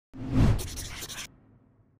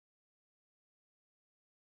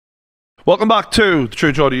Welcome back to the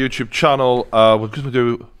True Geordie YouTube channel. We're going to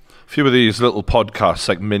do a few of these little podcasts,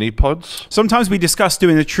 like mini pods. Sometimes we discuss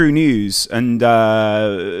doing the true news, and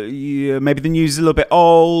maybe the news is a little bit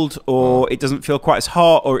old, or it doesn't feel quite as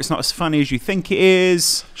hot, or it's not as funny as you think it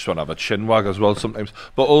is. Just want to have a chin wag as well sometimes.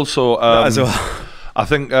 But also, I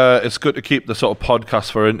think it's good to keep the sort of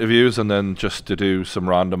podcast for interviews, and then just to do some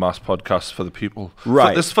random ass podcasts for the people.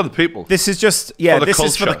 Right. This is for the people. This is just, this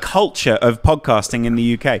is for the culture of podcasting in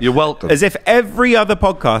the UK. You're welcome. As if every other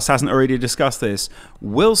podcast hasn't already discussed this,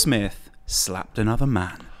 Will Smith slapped another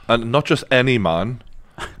man. And not just any man.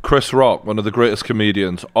 Chris Rock, one of the greatest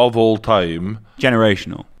comedians of all time.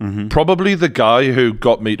 Generational. Probably the guy who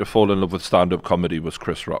got me to fall in love with stand-up comedy was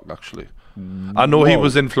Chris Rock, actually. I know he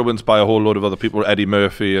was influenced by a whole load of other people, Eddie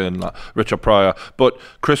Murphy and Richard Pryor, but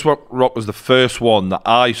Chris Rock was the first one that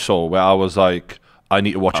I saw where I was like, I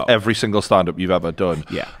need to watch every single stand-up you've ever done.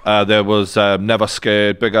 Yeah. There was Never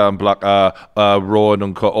Scared, Bigger and Blacker, Raw and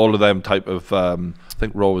Uncut, all of them type of... I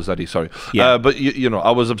think Raw was Eddie, sorry. Yeah. But, you know,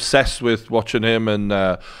 I was obsessed with watching him, and...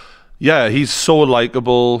 yeah, he's so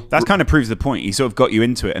likable. That kind of proves the point. He sort of got you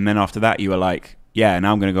into it, and then after that you were like, yeah,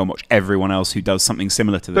 now I'm going to go and watch everyone else who does something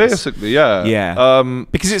similar to this. Basically, yeah. Yeah.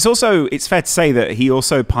 Because it's fair to say that he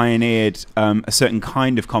also pioneered a certain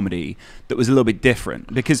kind of comedy that was a little bit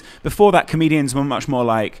different. Because before that, comedians were much more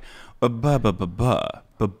like, and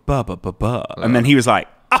then he was like,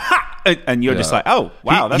 aha! And you're just like, oh,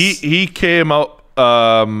 wow. He came up,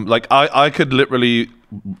 like, I could literally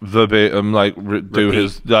verbatim, like, do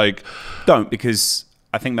his, like... Don't, because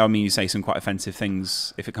I think that would mean you say some quite offensive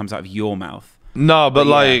things if it comes out of your mouth. No, but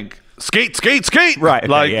like, skate, skate, skate! Right, okay,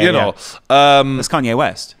 like, yeah, you know. That's Kanye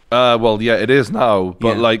West. Well, yeah, it is now.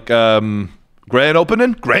 But like, grand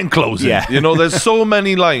opening, grand closing. Yeah. You know, there's so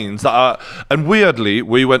many lines that are... And weirdly,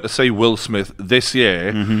 we went to see Will Smith this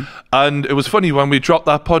year. And it was funny, when we dropped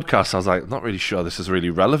that podcast, I was like, I'm not really sure this is really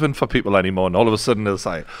relevant for people anymore. And all of a sudden, it's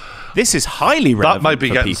like... This is highly relevant. That might be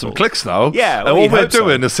for getting people. some clicks now. Yeah, and what we're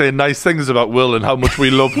doing is saying nice things about Will and how much we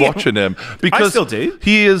love watching him. Because I still do.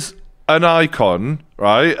 He is an icon,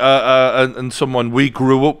 right? And someone we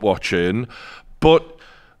grew up watching. But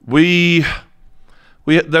there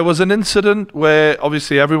was an incident where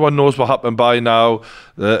obviously everyone knows what happened by now.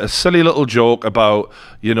 A silly little joke about,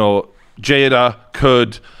 you know, Jada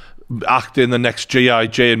could act in the next G.I.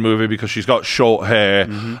 Jane movie because she's got short hair,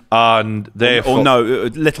 and therefore... Or no,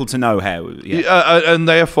 little to no hair. And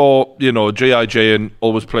therefore, you know, G.I. Jane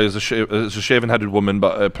always plays a shaven-headed woman,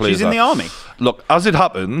 but plays... She's in the army. Look, as it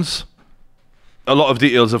happens, a lot of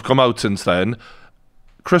details have come out since then.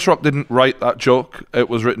 Chris Rock didn't write that joke. It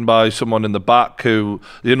was written by someone in the back who,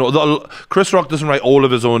 you know, Chris Rock doesn't write all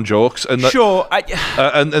of his own jokes. And sure,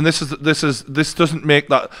 and this doesn't mean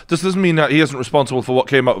that he isn't responsible for what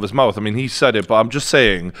came out of his mouth. I mean, he said it, but I'm just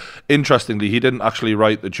saying, interestingly, he didn't actually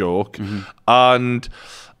write the joke, and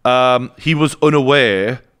he was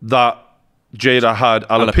unaware that Jada had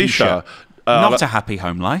alopecia. Not a happy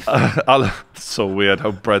home life. So weird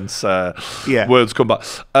how Brent's words come back.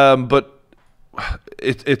 But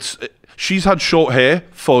she's had short hair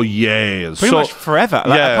for years, pretty much forever.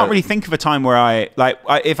 Like, I can't really think of a time where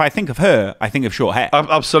if I think of her, I think of short hair.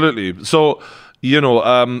 Absolutely. So, you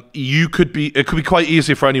know, it could be quite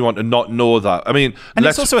easy for anyone to not know that. I mean, and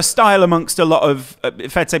it's also a style amongst a lot of,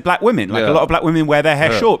 if I'd say, black women. Like a lot of black women wear their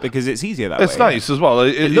hair short because it's easier that way. It's nice as well.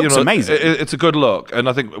 It looks amazing. It's a good look, and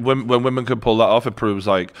I think when women can pull that off, it proves,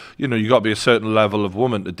 like, you know, you got to be a certain level of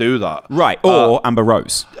woman to do that. Right. Or Amber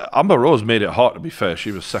Rose. Amber Rose made it hot, to be fair.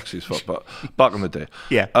 She was sexy as fuck, but back in the day.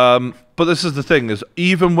 Yeah. But this is the thing: is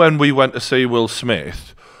even when we went to see Will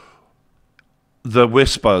Smith, the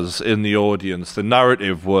whispers in the audience, the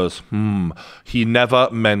narrative was, he never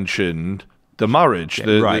mentioned the marriage,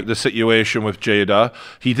 the situation with Jada.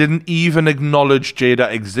 He didn't even acknowledge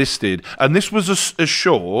Jada existed. And this was a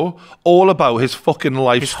show all about his fucking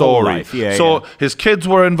life story. So his kids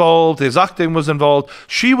were involved, his acting was involved.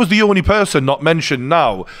 She was the only person not mentioned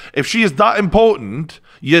now. If she is that important,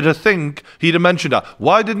 you'd think he'd have mentioned her.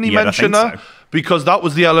 Why didn't he mention her? So. Because that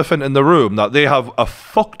was the elephant in the room, that they have a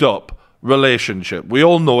fucked up relationship. We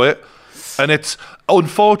all know it, and it's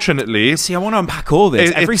unfortunately... See, I want to unpack all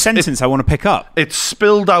this. Every sentence I want to pick up. It's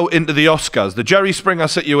spilled out into the Oscars. The Jerry Springer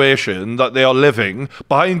situation that they are living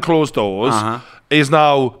behind closed doors is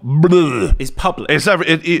now... Is public.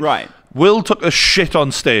 Right. Will took a shit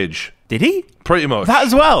on stage. Did he? Pretty much. That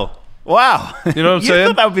as well? Wow. You know what I'm saying?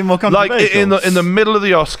 Thought that would be more controversial. Like, in the middle of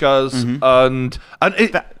the Oscars, and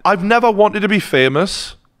I've never wanted to be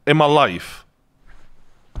famous in my life.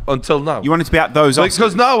 until now. You wanted to be at those Oscars.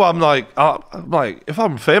 Because now I'm like, if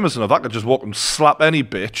I'm famous enough, I could just walk and slap any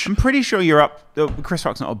bitch. I'm pretty sure you're up. Chris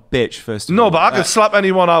Rock's not a bitch, first of all. No, but I could slap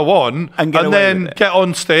anyone I want and then get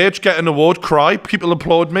on stage, get an award, cry, people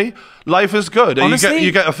applaud me. Life is good. Honestly,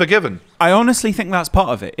 you get a forgiven. I honestly think that's part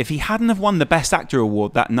of it. If he hadn't have won the Best Actor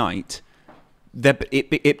award that night,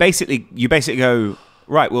 you basically go,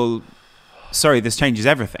 right, well, sorry, this changes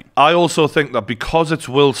everything. I also think that because it's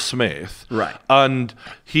Will Smith, right, and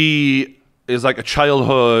he is like a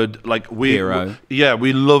childhood hero.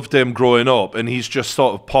 We loved him growing up, and he's just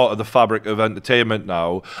sort of part of the fabric of entertainment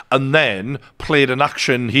now. And then played an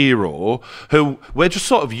action hero who we're just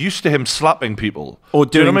sort of used to him slapping people or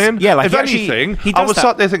doing. You know what I mean? Yeah, like if anything, I was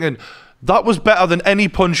sat there thinking, that was better than any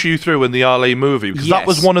punch you threw in the Ali movie. Because that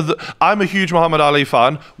was one of the... I'm a huge Muhammad Ali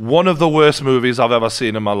fan. One of the worst movies I've ever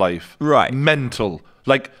seen in my life. Right. Mental.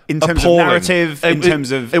 Like, in terms appalling. of narrative, in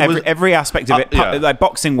terms of every aspect of it, like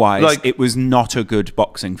boxing-wise, it was not a good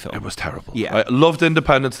boxing film. It was terrible. Yeah. I loved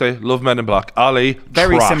Independence Day, loved Men in Black. Ali,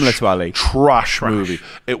 very similar to Ali. Trash movie.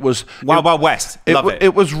 It was... Wild Wild West. Love it.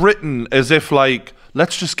 It was written as if, like...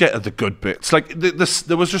 Let's just get at the good bits. Like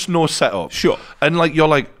there was just no setup. Sure. And like you're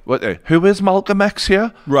like, what? Who is Malcolm X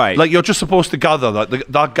here? Right. Like you're just supposed to gather that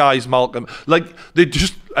that guy's Malcolm. Like they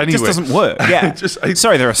just anyway. It just doesn't work. Yeah.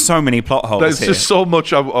 Sorry, there are so many plot holes. There's just so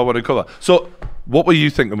much I want to cover. So, what were you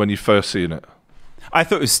thinking when you first seen it? I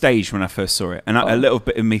thought it was staged when I first saw it, and a little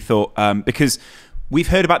bit of me thought because. We've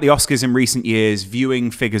heard about the Oscars in recent years.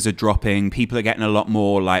 Viewing figures are dropping. People are getting a lot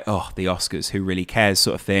more like, oh, the Oscars, who really cares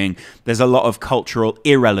sort of thing. There's a lot of cultural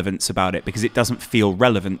irrelevance about it because it doesn't feel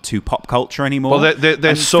relevant to pop culture anymore. Well,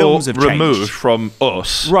 they're so removed from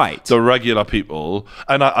us, right, the regular people.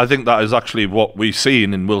 And I think that is actually what we've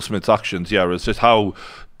seen in Will Smith's actions, is just how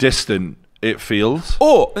distant it feels.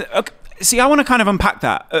 See, I want to kind of unpack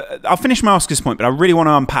that. I'll finish my Oscars point, but I really want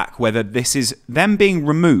to unpack whether this is them being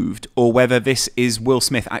removed or whether this is Will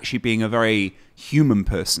Smith actually being a very human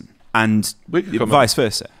person and vice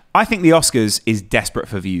versa. I think the Oscars is desperate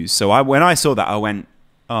for views. So when I saw that, I went,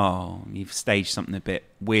 oh, you've staged something a bit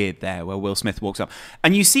weird there where Will Smith walks up.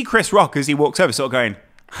 And you see Chris Rock as he walks over sort of going...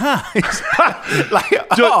 Huh. Do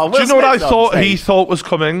you know what I thought he thought was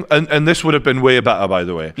coming? And this would have been way better, by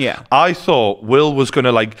the way. Yeah. I thought Will was going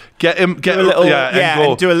to like get a little,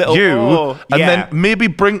 and do a little, and then maybe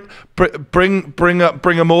bring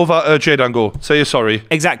him over Jada and go, say you're sorry.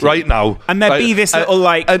 Exactly. Right now. And there'd be this little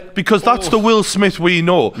because that's the Will Smith we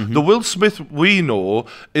know. Mm-hmm. The Will Smith we know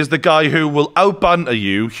is the guy who will out-banter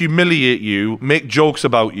you, humiliate you, make jokes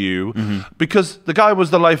about you, because the guy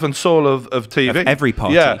was the life and soul of TV. Of every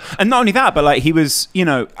party. Yeah. And not only that, but like he was,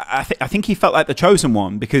 I think he felt like the chosen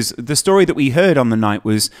one because the story that we heard on the night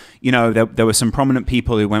was, there were some prominent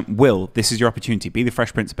people who went, Will, this is your opportunity. Be the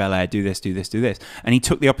Fresh Prince of Bel-Air. Do this, do this, do this. And he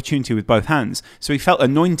took the opportunity with both hands. So he felt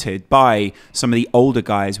anointed by some of the older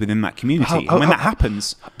guys within that community. And when that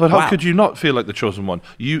happens... But how could you not feel like the chosen one?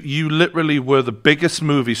 You literally were the biggest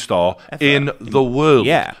movie star in the world.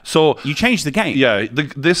 Yeah. So... You changed the game. Yeah.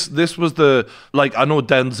 This was the... Like, I know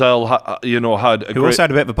Denzel, had a Who also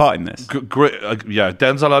had a bit of a part in this.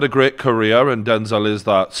 Denzel had a great career, and Denzel is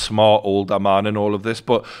that smart older man in all of this.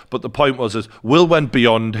 But the point is Will went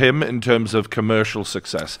beyond him in terms of commercial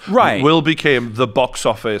success. Right. Will became the box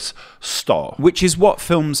office star. Which is what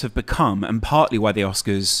films have become, and partly why the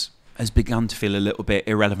Oscars has begun to feel a little bit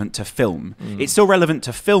irrelevant to film. It's still relevant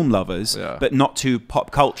to film lovers, but not to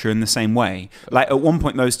pop culture in the same way. Like at one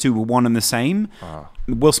point those two were one and the same.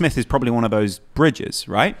 Will Smith is probably one of those bridges,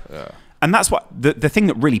 right? Yeah. And that's what the thing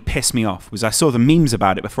that really pissed me off was I saw the memes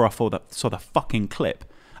about it before I saw the fucking clip.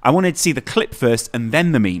 I wanted to see the clip first and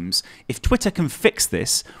then the memes. If Twitter can fix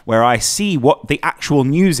this, where I see what the actual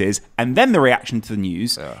news is and then the reaction to the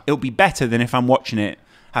news, it'll be better than if I'm watching it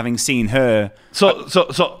having seen her.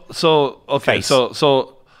 Okay.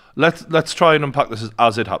 So let's try and unpack this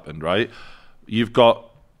as it happened, right? You've got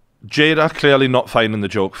Jada clearly not finding the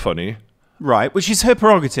joke funny. Right, which is her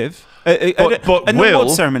prerogative. But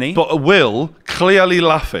Will clearly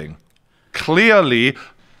laughing. Clearly,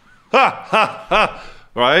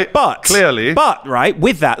 right? But right,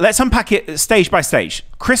 with that, let's unpack it stage by stage.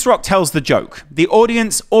 Chris Rock tells the joke. The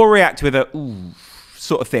audience all react with a ooh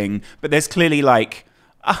sort of thing, but there's clearly like,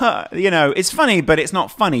 it's funny, but it's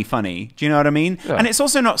not funny. Do you know what I mean? Yeah. And it's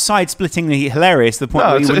also not side-splittingly hilarious to the point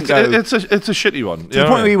where you wouldn't go... It's a shitty one. To the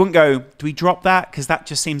point where you wouldn't go, do we drop that? Because that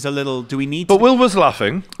just seems a little... Do we need to... But Will was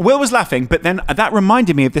laughing. But then that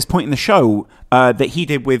reminded me of this point in the show that he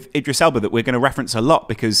did with Idris Elba that we're going to reference a lot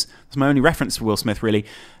because it's my only reference to Will Smith, really.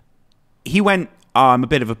 He went, I'm a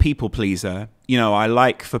bit of a people pleaser. You know, I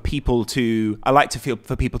like for people to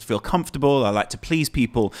feel comfortable. I like to please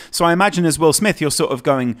people. So I imagine as Will Smith, you're sort of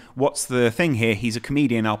going, what's the thing here? He's a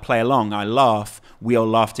comedian. I'll play along. I laugh. We all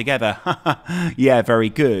laugh together. Yeah, very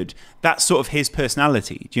good. That's sort of his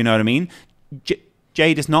personality. Do you know what I mean?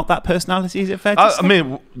 Jade is not that personality, is it fair to say? I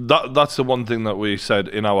mean, that's the one thing that we said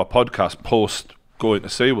in our podcast post going to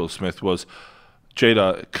see Will Smith was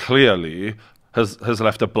Jada clearly has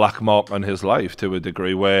left a black mark on his life to a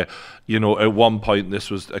degree where, you know, at one point this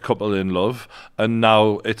was a couple in love and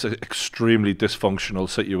now it's an extremely dysfunctional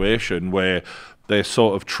situation where they're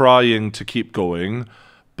sort of trying to keep going,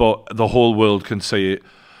 but the whole world can see it.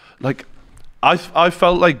 Like, I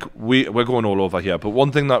felt like we're going all over here, but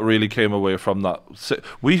one thing that really came away from that,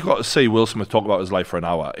 we got to see Will Smith talk about his life for an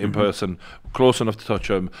hour in person, close enough to touch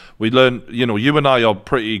him. We learned, you know, you and I are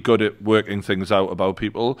pretty good at working things out about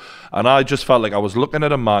people, and I just felt like I was looking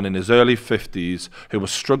at a man in his early 50s who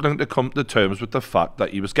was struggling to come to terms with the fact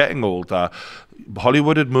that he was getting older.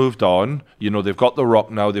 Hollywood had moved on, you know, they've got The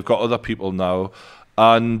Rock now, they've got other people now,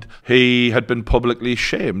 and he had been publicly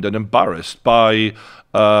shamed and embarrassed by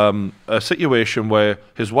a situation where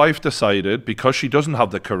his wife decided, because she doesn't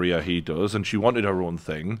have the career he does and she wanted her own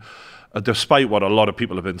thing, despite what a lot of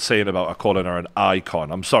people have been saying about her, calling her an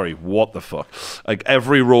icon. I'm sorry, what the fuck? Like,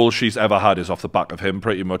 every role she's ever had is off the back of him,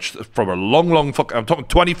 pretty much, from a long fucking, I'm talking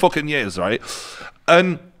 20 fucking years, right?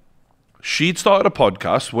 And she'd started a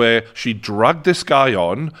podcast where she dragged this guy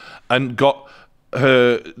on and got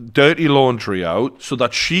her dirty laundry out so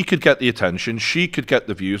that she could get the attention, she could get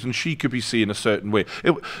the views, and she could be seen a certain way.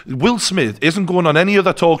 Will Smith isn't going on any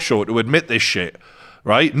other talk show to admit this shit,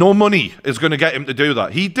 right? No money is going to get him to do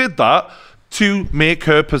that. He did that to make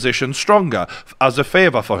her position stronger, as a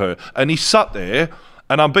favour for her. And he sat there,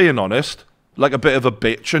 and I'm being honest, like a bit of a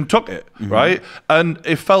bitch, and took it, right? And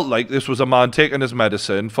it felt like this was a man taking his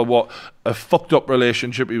medicine for what a fucked up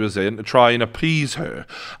relationship he was in to try and appease her.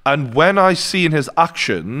 And when I seen his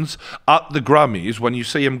actions at the Grammys, when you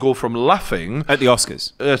see him go from laughing At the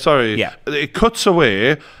Oscars. It cuts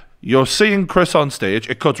away. You're seeing Chris on stage.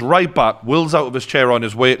 It cuts right back. Will's out of his chair on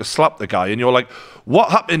his way to slap the guy, and you're like,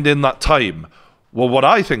 what happened in that time? Well, what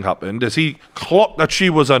I think happened is he clocked that she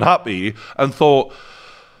was unhappy and thought,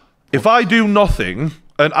 if I do nothing,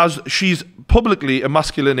 and as she's publicly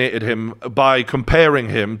emasculated him by comparing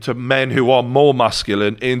him to men who are more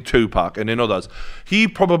masculine in Tupac and in others, he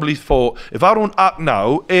probably thought, if I don't act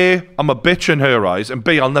now, A, I'm a bitch in her eyes, and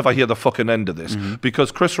B, I'll never hear the fucking end of this. Because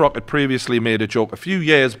Chris Rock had previously made a joke a few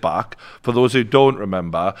years back, for those who don't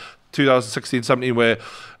remember, 2016-17, where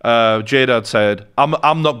Jada had said,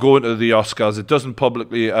 I'm not going to the Oscars. It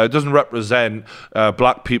doesn't represent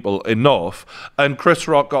black people enough. And Chris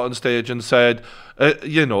Rock got on stage and said,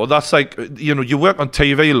 you know, that's like, you know, you work on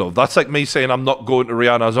TV, love. That's like me saying I'm not going to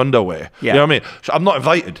Rihanna's underwear. Yeah. You know what I mean? I'm not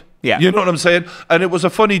invited. Yeah. You know what I'm saying? And it was a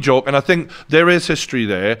funny joke, and I think there is history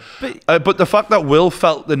there. But the fact that Will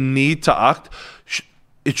felt the need to act,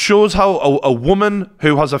 it shows how a woman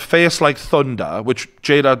who has a face like thunder, which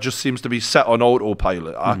Jada just seems to be set on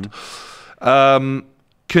autopilot at,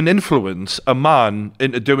 can influence a man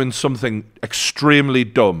into doing something extremely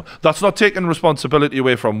dumb. That's not taking responsibility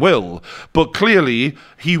away from Will, but clearly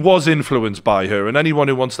he was influenced by her, and anyone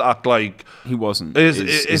who wants to act like he wasn't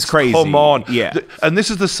is crazy. Come on. Yeah. And this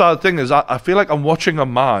is the sad thing, is I feel like I'm watching a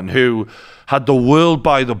man who had the world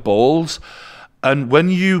by the balls. And when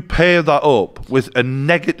you pair that up with a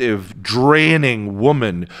negative, draining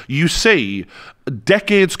woman, you see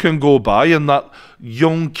decades can go by and that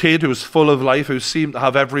young kid who's full of life, who seemed to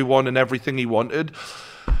have everyone and everything he wanted,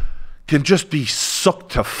 can just be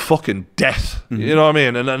sucked to fucking death. You know what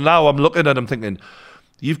I mean? And now I'm looking at him thinking,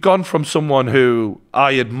 you've gone from someone who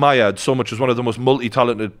I admired so much as one of the most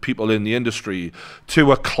multi-talented people in the industry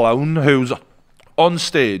to a clown who's on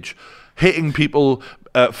stage hitting people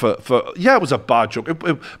it was a bad joke,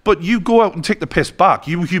 but you go out and take the piss back.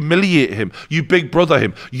 You humiliate him. You big brother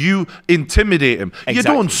him. You intimidate him. Exactly. You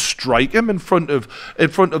don't strike him in front of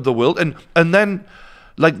the world. And then,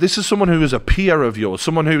 like, this is someone who is a peer of yours,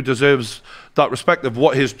 someone who deserves that respect of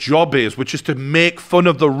what his job is, which is to make fun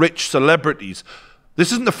of the rich celebrities.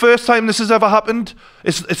 This isn't the first time this has ever happened.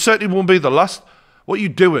 It certainly won't be the last. What are you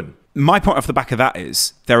doing? My point off the back of that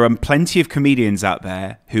is there are plenty of comedians out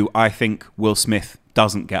there who I think Will Smith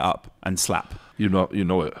doesn't get up and slap. You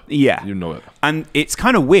know it. Yeah. You know it. And it's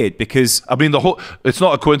kind of weird because... I mean, it's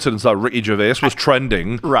not a coincidence that Ricky Gervais was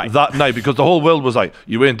trending that night, because the whole world was like,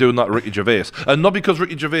 you ain't doing that, Ricky Gervais. And not because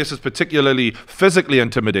Ricky Gervais is particularly physically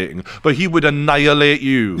intimidating, but he would annihilate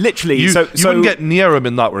you. Literally. You wouldn't get near him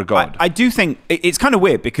in that regard. I do think it's kind of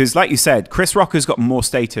weird because, like you said, Chris Rock has got more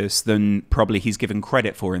status than probably he's given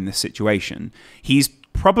credit for in this situation. He's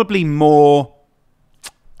probably more...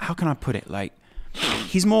 How can I put it? Like,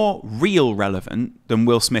 he's more real relevant than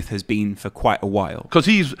Will Smith has been for quite a while. Because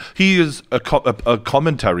he is a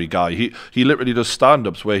commentary guy. He literally does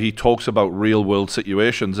stand-ups where he talks about real world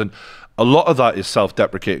situations, and a lot of that is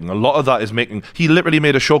self-deprecating. A lot of that is making... He literally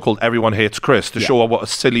made a show called Everyone Hates Chris to show what a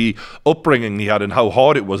silly upbringing he had and how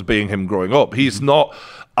hard it was being him growing up. He's not...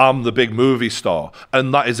 I'm the big movie star.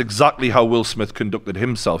 And that is exactly how Will Smith conducted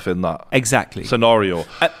himself in that scenario.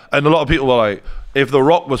 And a lot of people were like, if The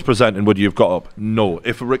Rock was presenting, would you have got up? No.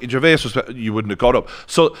 If Ricky Gervais was, you wouldn't have got up.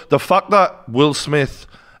 So the fact that Will Smith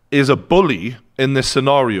is a bully in this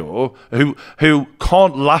scenario who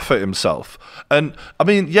can't laugh at himself. And I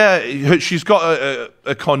mean, yeah, she's got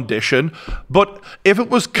a condition, but if it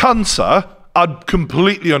was cancer, I'd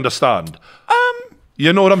completely understand.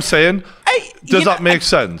 You know what I'm saying? Does that make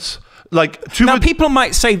sense? Like, now people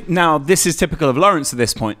might say, now this is typical of Laurence at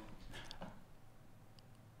this point.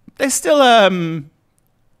 There's still I'm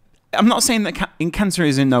not saying that cancer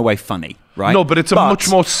is in no way funny, right? No, but it's a much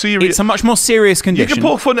more serious... It's a much more serious condition. You can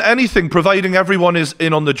poke fun at anything, providing everyone is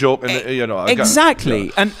in on the joke. And, you know,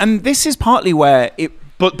 exactly. And this is partly where it...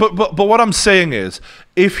 But what I'm saying is,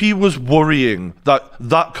 if he was worrying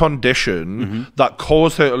that condition that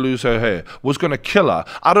caused her to lose her hair was going to kill her,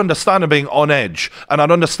 I'd understand him being on edge, and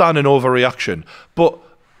I'd understand an overreaction. But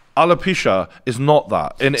alopecia is not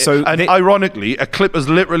that. And ironically, a clip has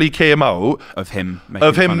literally came out of him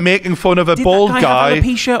making fun of a bald guy have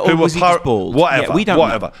alopecia, or was he just bald? Whatever. Yeah, we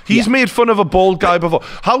don't know. He's made fun of a bald guy before.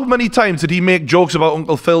 How many times did he make jokes about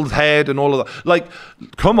Uncle Phil's head and all of that? Like,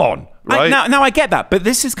 come on. Right? Now I get that, but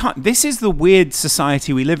this is the weird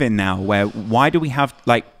society we live in now, where why do we have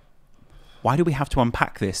to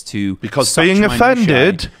unpack this to... Because being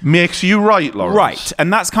offended makes you right, Laurence. Right,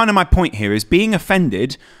 and that's kind of my point here, is being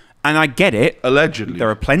offended, and I get it. Allegedly. There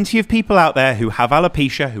are plenty of people out there who have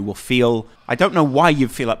alopecia who will feel... I don't know why you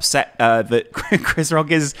feel upset that Chris Rock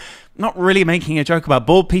is not really making a joke about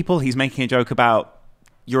bald people. He's making a joke about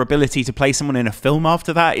your ability to play someone in a film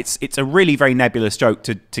after that. It's a really very nebulous joke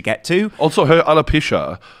to get to. Also, her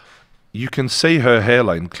alopecia... You can see her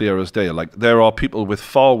hairline clear as day. Like, there are people with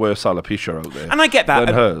far worse alopecia out there. And I get that.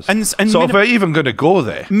 Than hers. And so if we're even going to go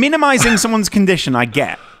there... Minimizing someone's condition, I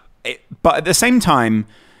get. But at the same time,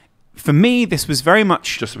 for me, this was very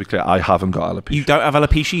much... Just to be clear, I haven't got alopecia. You don't have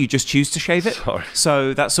alopecia, you just choose to shave it? Sorry.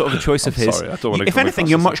 So that's sort of a choice of his. Sorry, I don't want to... If anything,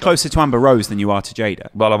 you're much closer to Amber Rose than you are to Jada.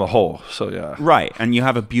 Well, I'm a whore, so yeah. Right, and you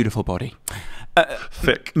have a beautiful body.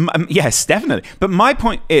 Thick. Yes, definitely. But my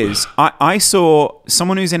point is, I saw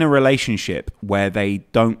someone who's in a relationship where they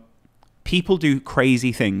don't... People do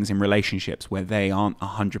crazy things in relationships where they aren't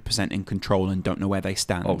 100% in control and don't know where they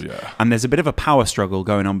stand. Oh, yeah. And there's a bit of a power struggle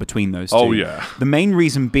going on between those two. Oh, yeah. The main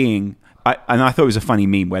reason being... and I thought it was a funny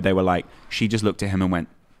meme where they were like, she just looked at hhim and went,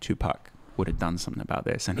 Tupac would have done something about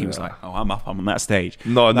this, and he was like, "Oh, I'm on that stage."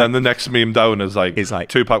 No, and then the next meme down is like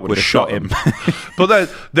Tupac would have shot him. But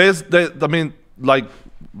I mean,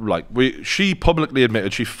 she publicly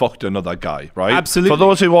admitted she fucked another guy, right? Absolutely. For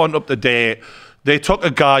those who aren't up to date, they took a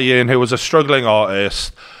guy in who was a struggling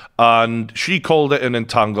artist, and she called it an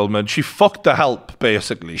entanglement. She fucked the help,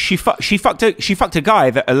 basically. She fucked a guy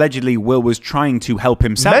that allegedly Will was trying to help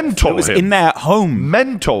himself. Mentor was him. In their home.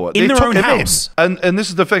 Mentor. In their own house. And this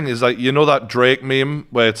is the thing, is like, you know that Drake meme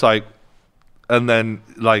where it's like, and then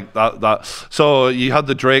like that. So you had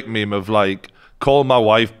the Drake meme of like, call my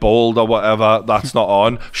wife bold or whatever. That's not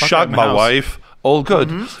on. Shag my wife. All good.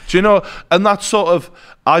 Do you know? And that's sort of,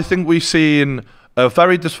 I think we've seen a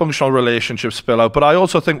very dysfunctional relationship spill out, but I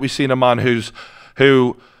also think we've seen a man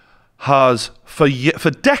who has for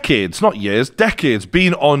decades, not years, decades,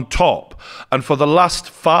 been on top, and for the last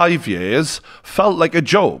 5 years felt like a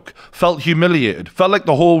joke, felt humiliated, felt like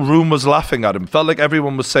the whole room was laughing at him, felt like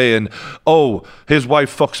everyone was saying, "Oh, his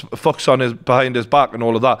wife fucks on behind his back" and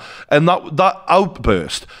all of that, and that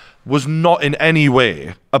outburst was not in any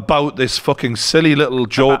way about this fucking silly little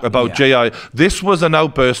joke about J.I. This was an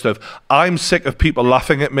outburst of, I'm sick of people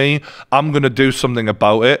laughing at me, I'm going to do something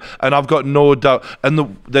about it, and I've got no doubt.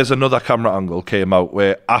 And there's another camera angle came out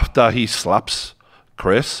where after he slaps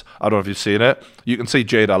Chris, I don't know if you've seen it, you can see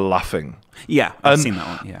Jada laughing. Yeah, I've seen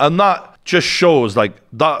that one. Yeah. And that just shows like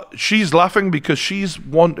that she's laughing because she's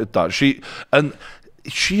wanted that.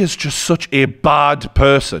 she is just such a bad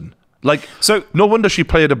person. Like, So- no wonder she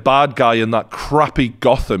played a bad guy in that crappy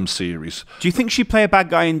Gotham series. Do you think she'd play a bad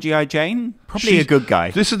guy in G.I. Jane? Probably a good guy.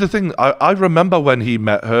 This is the thing. I remember when he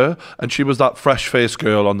met her, and she was that fresh-faced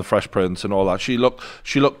girl on The Fresh Prince and all that. She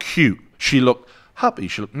looked cute. She looked happy.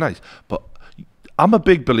 She looked nice. But I'm a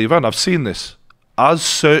big believer, and I've seen this. As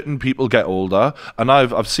certain people get older, and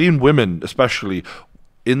I've seen women, especially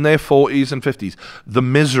in their 40s and 50s, the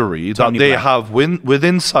misery Tony that they Blair. have with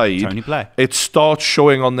inside, Tony Blair. it starts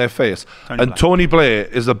showing on their face. Tony and Blair. Tony Blair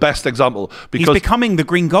is the best example He's because becoming the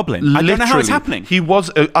Green Goblin. I don't know how it's literally, happening. he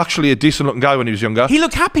was actually a decent-looking guy when he was younger. He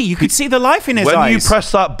looked happy. You could see the life in his When eyes. you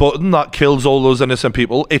press that button that kills all those innocent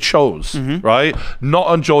people, it shows, Mm-hmm. right? Not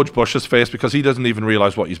on George Bush's face because he doesn't even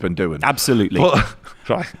realize what he's been doing. Absolutely. But,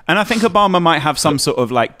 right. And I think Obama might have some sort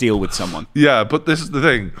of like deal with someone. Yeah, but this is the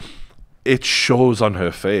thing. It shows on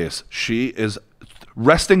her face. She is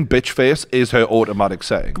resting bitch face is her automatic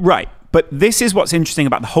setting. Right. But this is what's interesting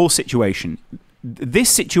about the whole situation.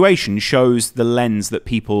 This situation shows the lens that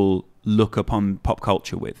people look upon pop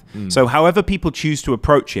culture with. So however people choose to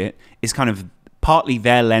approach it is kind of partly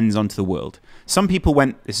their lens onto the world. Some people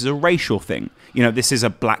went, this is a racial thing. You know, this is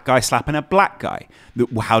a black guy slapping a black guy.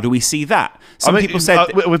 How do we see that? Some people said...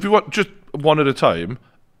 if you want just one at a time,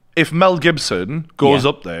 if Mel Gibson goes Yeah.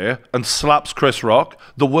 up there and slaps Chris Rock,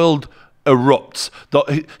 the world erupts.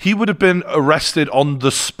 He would have been arrested on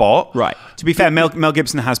the spot. Right. To be fair, Mel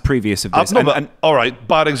Gibson has previous of this. No, and- but, and- all right,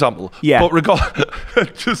 bad example. Yeah. But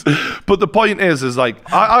but the point is like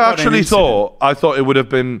I actually thought it would have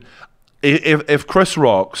been if Chris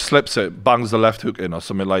Rock slips it, bangs the left hook in or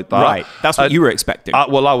something like that. Right. That's what you were expecting.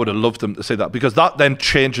 Well, I would have loved them to say that because that then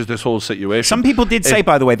changes this whole situation. Some people did say,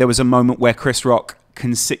 by the way, there was a moment where Chris Rock,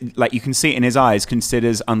 like you can see it in his eyes,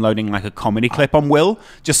 considers unloading like a comedy clip on Will,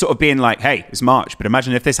 just sort of being like, hey, it's March, but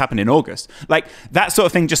imagine if this happened in August. Like that sort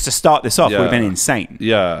of thing just to start this off would have been insane.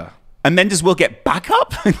 Yeah. And then does Will get back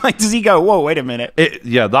up? Like, does he go, whoa, wait a minute?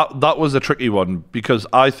 That was a tricky one because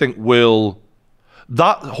I think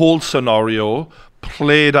that whole scenario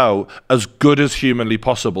played out as good as humanly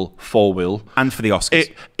possible for Will. And for the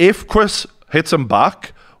Oscars. If Chris hits him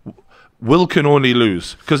back, Will can only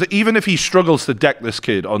lose. Because even if he struggles to deck this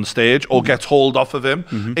kid on stage or gets hold off of him,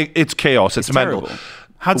 it's chaos. It's mental. terrible.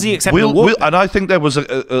 How does he accept the award? And I think there was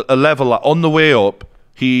a level that on the way up,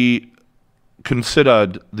 he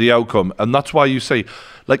considered the outcome. And that's why you say,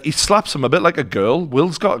 like, he slaps him a bit like a girl.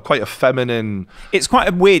 Will's got quite a feminine... It's quite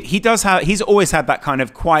a weird. He's always had that kind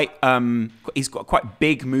of quite. He's got quite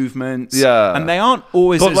big movements. Yeah, and they aren't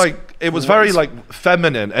always. But as like, it was very like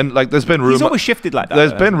feminine, and like, there's been rumors. He's always shifted like that.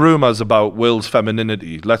 There's though. been rumors about Will's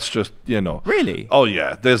femininity. Let's just, Really? Oh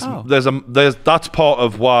yeah. There's Oh. that's part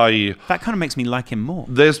of why. That kind of makes me like him more.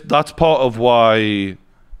 That's part of why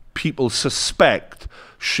people suspect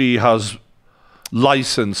she has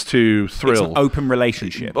license to thrill. It's an open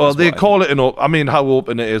relationship. Well, is they what I call it I mean, how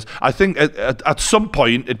open it is. I think at some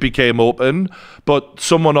point it became open, but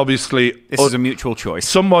someone obviously... This is a mutual choice.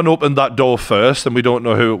 Someone opened that door first, and we don't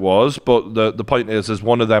know who it was, but the point is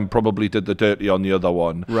one of them probably did the dirty on the other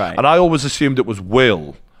one. Right. And I always assumed it was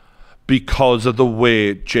Will because of the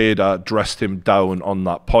way Jada dressed him down on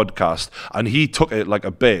that podcast. And he took it like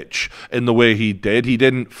a bitch in the way he did. He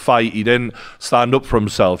didn't fight. He didn't stand up for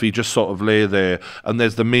himself. He just sort of lay there. And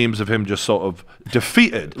there's the memes of him just sort of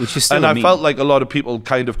defeated. Which is still and a I meme. felt like a lot of people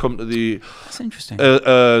kind of come to the That's interesting.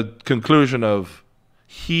 conclusion of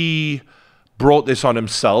he brought this on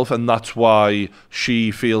himself, and that's why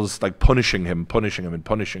she feels like punishing him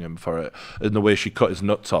for it in the way she cut his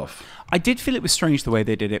nuts off. I did feel it was strange the way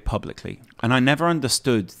they did it publicly, and I never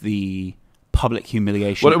understood the public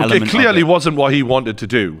humiliation Well, element it clearly of it. wasn't what he wanted to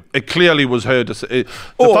do. It clearly was her. The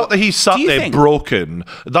Or fact that he sat do you there think- broken,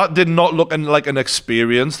 that did not look like an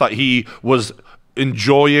experience that he was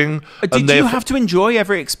enjoying. Do you have to enjoy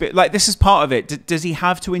every experience? Like, this is part of it. Does he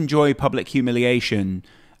have to enjoy public humiliation?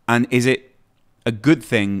 And is it a good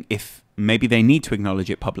thing if maybe they need to acknowledge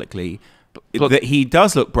it publicly, that he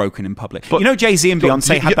does look broken in public? Jay-Z and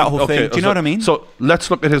Beyonce had that whole thing. Do you know what I mean? So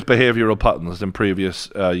let's look at his behavioural patterns in previous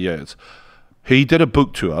years. He did a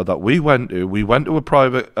book tour that we went to. We went to a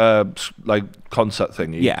private concert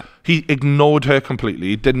thingy. Yeah. He ignored her completely.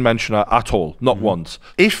 He didn't mention her at all, not once.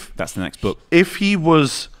 That's the next book. If he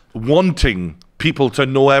was wanting people to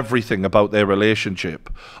know everything about their relationship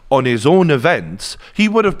on his own events, he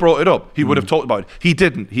would have brought it up. He would have talked about it. He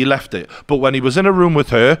didn't. He left it. But when he was in a room with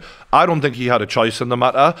her, I don't think he had a choice in the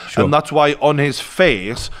matter. Sure. And that's why on his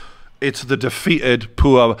face, it's the defeated,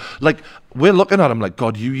 poor... Like, we're looking at him like,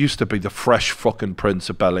 God, you used to be the fresh fucking Prince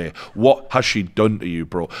of Bel-Air. What has she done to you,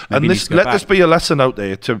 bro? Maybe And he needs to go let back. this be a lesson out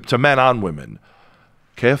there to men and women.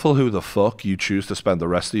 careful who the fuck you choose to spend the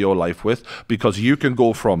rest of your life with, because you can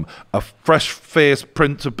go from a fresh-faced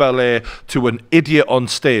Prince of Bel-Air to an idiot on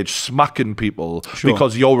stage smacking people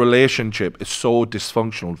because your relationship is so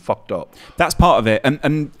dysfunctional and fucked up. That's part of it.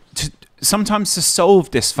 And sometimes to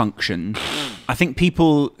solve dysfunction, I think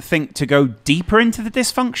people think to go deeper into the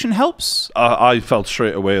dysfunction helps. I felt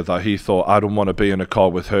straight away that he thought, I don't want to be in a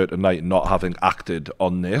car with her tonight not having acted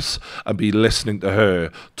on this and be listening to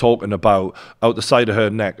her talking about out the side of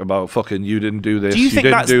her neck about fucking you didn't do this, do you think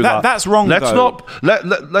didn't do that. That's wrong, let's though?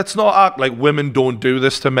 Let's not act like women don't do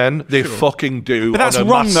this to men. They fucking do, but that's on a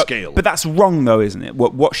wrong, mass scale. But that's wrong, though, isn't it?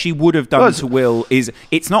 What she would have done to Will is,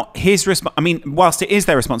 it's not his I mean, whilst it is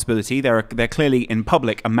their responsibility, they're clearly in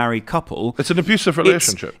public a married couple. It's an abusive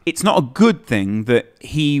relationship. It's not a good thing that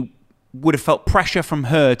he would have felt pressure from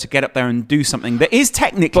her to get up there and do something that is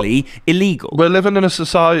technically illegal. We're living in a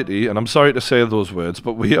society, and I'm sorry to say those words,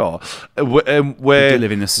 but we are. We do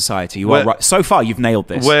live in a society. You are right. So far, you've nailed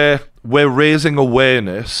this. We're raising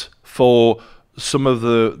awareness for some of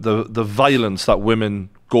the violence that women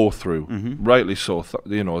go through. Rightly so.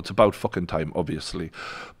 You know, it's about fucking time, obviously.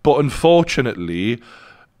 But unfortunately,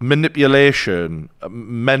 manipulation,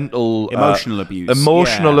 emotional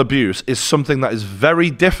abuse is something that is very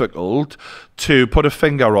difficult to put a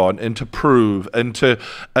finger on and to prove,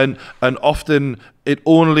 and often it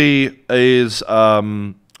only is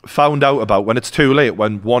found out about when it's too late,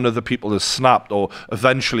 when one of the people is snapped, or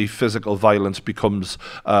eventually physical violence becomes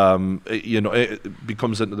it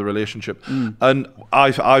becomes into the relationship. And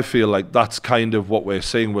I feel like that's kind of what we're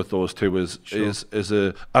seeing with those two is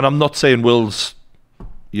and I'm not saying Will's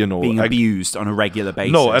being abused on a regular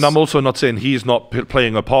basis. No, and I'm also not saying he's not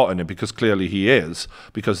playing a part in it, because clearly he is,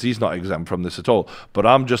 because he's not exempt from this at all. But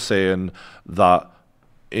I'm just saying that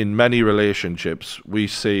in many relationships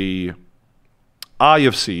I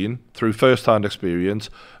have seen through first-hand experience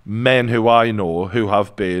men who I know who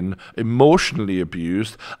have been emotionally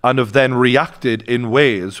abused and have then reacted in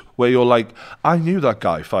ways where you're like, I knew that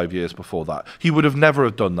guy 5 years before that. He would have never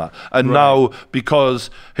have done that. And now,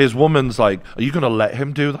 because his woman's like, are you going to let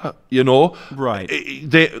him do that? Right.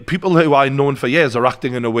 People who I've known for years are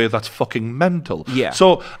acting in a way that's fucking mental. Yeah.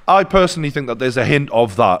 So I personally think that there's a hint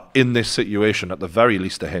of that in this situation, at the very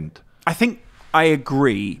least a hint. I think I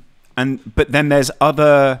agree. But then there's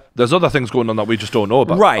other things going on that we just don't know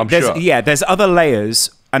about. Right. I'm sure. Yeah, there's other layers,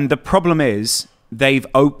 and the problem is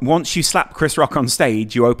once you slap Chris Rock on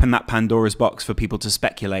stage, you open that Pandora's box for people to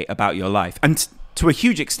speculate about your life, and to a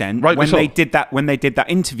huge extent, they did that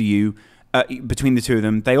interview between the two of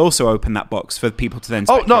them, they also opened that box for people to then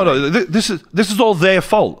speculate. No, this is all their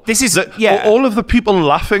fault. All of the people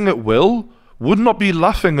laughing at Will would not be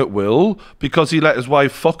laughing at Will because he let his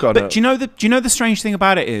wife fuck on it. But do you know the strange thing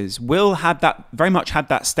about it is Will very much had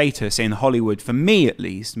that status in Hollywood, for me at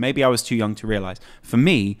least. Maybe I was too young to realize. For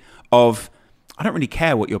me, I don't really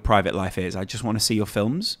care what your private life is. I just want to see your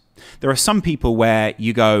films. There are some people where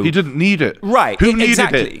you go... He didn't need it. Right. Who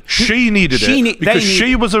needed it? She needed it. Because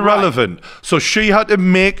she was irrelevant. Right. So she had to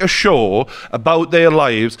make a show about their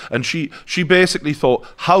lives, and she basically thought,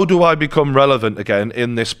 how do I become relevant again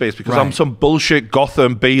in this space? Because I'm some bullshit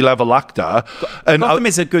Gotham B-level actor. Gotham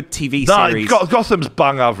is a good TV series. Gotham's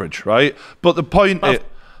bang average, right? But the point is...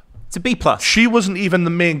 It's a B+. She wasn't even the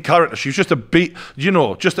main character. She was just a B,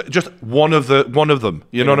 just one of them.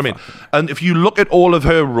 You know what I mean? And if you look at all of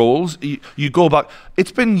her roles, you go back.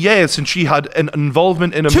 It's been years since she had an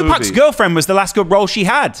involvement in a movie. Tupac's girlfriend was the last good role she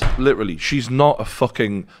had. Literally, she's not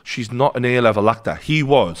an A-level actor. He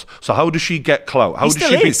was. So how does she get clout? How he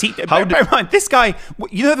still is. This guy.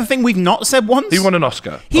 You know the thing we've not said once. He won an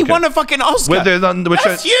Oscar. He won a fucking Oscar.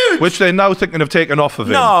 That's huge. Which they're now thinking of taking off of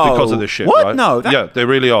him because of this shit. What? Right? No. Yeah, they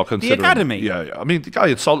really are. The Academy. Yeah. I mean, the guy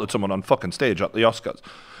assaulted someone on fucking stage at the Oscars.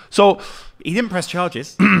 So he didn't press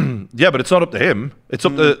charges. Yeah, but it's not up to him. It's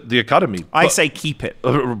up to the Academy. I say keep it.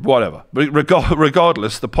 Whatever.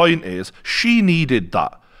 Regardless, the point is she needed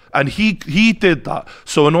that, and he did that.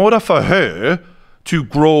 So in order for her to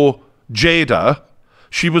grow Jada,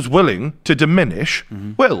 she was willing to diminish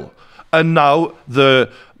Will. And now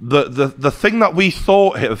the thing that we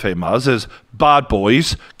thought of him as is bad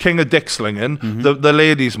boys, king of dick slinging, the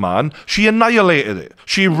ladies' man, she annihilated it.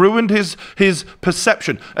 She ruined his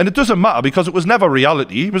perception. And it doesn't matter because it was never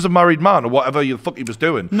reality. He was a married man or whatever the fuck he was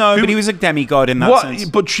doing. No, but he was a demigod in that sense.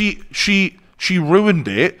 But she ruined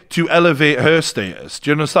it to elevate her status. Do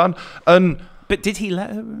you understand? But did he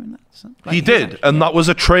let her ruin that? He did, and that was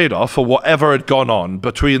a trade-off for whatever had gone on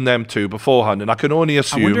between them two beforehand. And I can only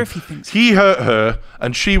assume I wonder if he thinks he hurt her,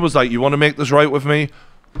 and she was like, "You want to make this right with me?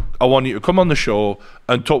 I want you to come on the show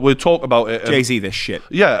and we'll talk about it. Jay-Z this shit.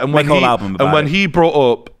 Yeah, and Make a whole album about when it. he brought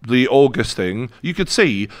up the August thing, you could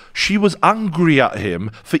see she was angry at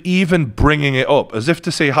him for even bringing it up, as if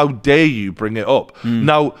to say, how dare you bring it up.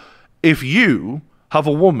 Now, if you have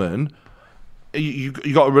a woman, you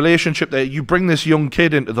got a relationship there, you bring this young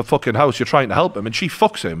kid into the fucking house, you're trying to help him, and she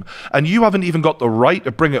fucks him, and you haven't even got the right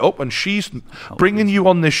to bring it up, and she's bringing you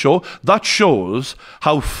on this show, that shows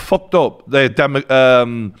how fucked up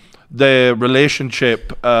their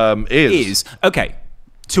relationship is. Okay,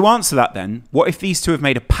 to answer that then, what if these two have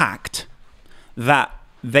made a pact that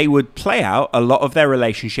they would play out a lot of their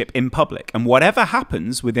relationship in public, and whatever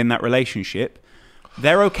happens within that relationship,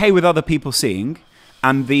 they're okay with other people seeing,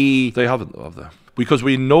 and they haven't, though, have they? Because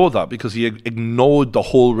we know that, because he ignored the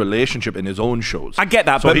whole relationship in his own shows. I get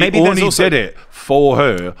that, so but maybe he there's only also... did it for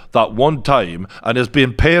her that one time, and has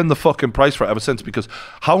been paying the fucking price for it ever since, because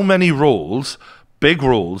how many roles... big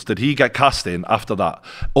roles did he get cast in after that?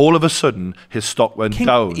 All of a sudden, his stock went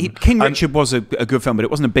down. King Richard was a good film, but it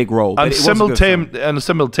wasn't a big role. And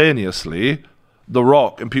simultaneously, The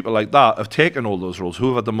Rock and people like that have taken all those roles,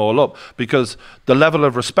 hoovered them all up, because the level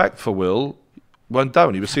of respect for Will went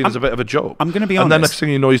down. He was seen as a bit of a joke. I'm going to be honest. And then next thing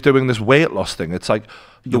you know, he's doing this weight loss thing. It's like...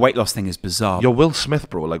 The weight loss thing is bizarre. You're Will Smith,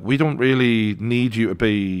 bro. Like, we don't really need you to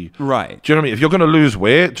be... Right. Do you know what I mean? If you're going to lose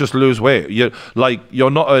weight, just lose weight.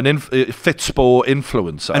 You're not an fit sport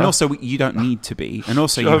influencer. And also, you don't need to be. And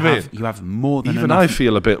also, you have more than Even enough. I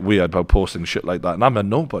feel a bit weird about posting shit like that, and I'm a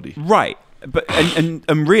nobody. Right. But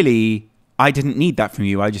and really... I didn't need that from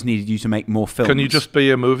you. I just needed you to make more films. Can you just be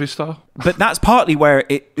a movie star? But that's partly where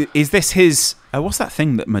is this his... what's that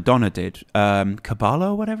thing that Madonna did?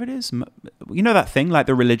 Kabbalah or whatever it is? You know that thing, like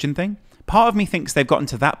the religion thing? Part of me thinks they've gotten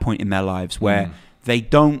to that point in their lives where they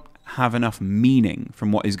don't have enough meaning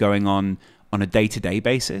from what is going on a day-to-day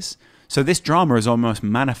basis. So this drama has almost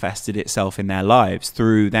manifested itself in their lives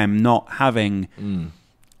through them not having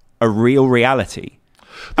a real reality.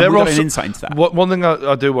 There are an insight into that. One thing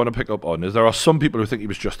I do want to pick up on is there are some people who think he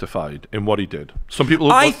was justified in what he did. Some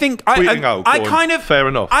people who tweeting out going, fair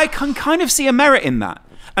enough. I can kind of see a merit in that.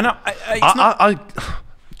 And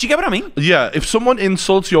do you get what I mean? Yeah, if someone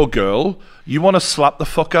insults your girl, you want to slap the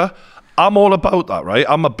fucker. I'm all about that, right?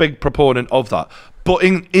 I'm a big proponent of that. But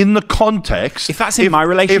in the context... If that's in my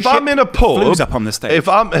relationship... If I'm in a pub... Flu's up on the stage. If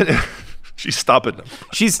I'm... She's stabbing them.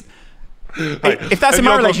 If that's in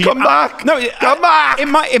my relationship, come back. Come back.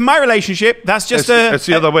 In my relationship, that's just it's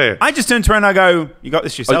the other way. I just turn to her and I go, "You got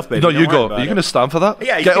this yourself, baby." No, you go. Are you going to stand for that?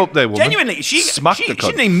 Yeah, get up there, woman. Genuinely, she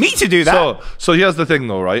didn't need me to do that. So here's the thing,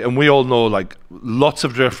 though, right? And we all know, like, lots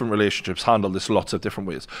of different relationships handle this lots of different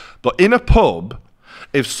ways. But in a pub,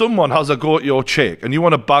 if someone has a go at your chick and you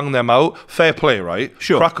want to bang them out, fair play, right?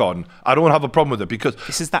 Sure. Crack on. I don't have a problem with it because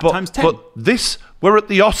this is that times 10. But we're at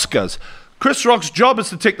the Oscars. Chris Rock's job is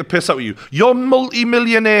to take the piss out of you. You're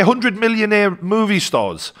multi-millionaire, 100-millionaire movie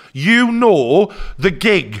stars. You know the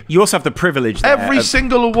gig. You also have the privilege there. Every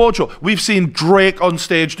single award show. We've seen Drake on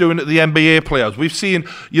stage doing it to the NBA players. We've seen,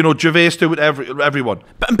 Gervais do it everyone.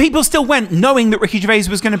 And people still went knowing that Ricky Gervais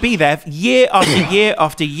was going to be there year after year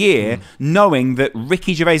after year, knowing that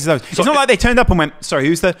Ricky Gervais is those. It's not like they turned up and went, sorry,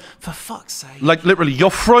 who's the... For fuck's sake. Like, literally, you're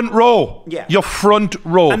front row. Yeah. You're front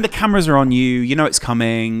row. And the cameras are on you. You know it's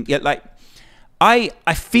coming. Yeah, like... I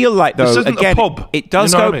feel like, though, this isn't again, a pub. It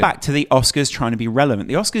does go back to the Oscars trying to be relevant.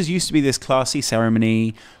 The Oscars used to be this classy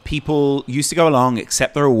ceremony. People used to go along,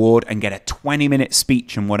 accept their award, and get a 20-minute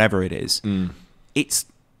speech and whatever it is. It's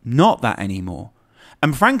not that anymore.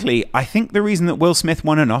 And frankly, I think the reason that Will Smith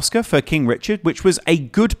won an Oscar for King Richard, which was a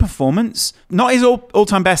good performance, not his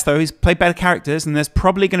all-time best, though, he's played better characters, and there's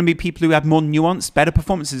probably going to be people who have more nuanced, better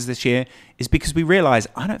performances this year, is because we realise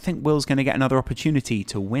I don't think Will's going to get another opportunity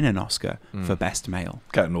to win an Oscar for Best Male.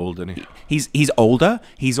 Getting old, isn't he? He's older.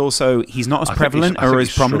 He's not as prevalent or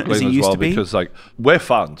as prominent as he used to be. Because, like, we're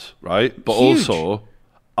fans, right? But Huge. also,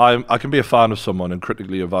 I can be a fan of someone and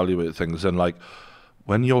critically evaluate things, and, like,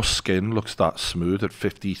 when your skin looks that smooth at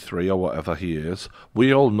 53 or whatever he is,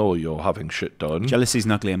 we all know you're having shit done. Jealousy's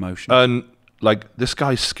an ugly emotion. And, like, this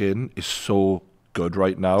guy's skin is so good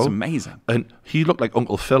right now. It's amazing. And he looked like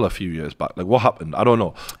Uncle Phil a few years back. Like, what happened? I don't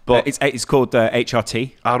know. But it's called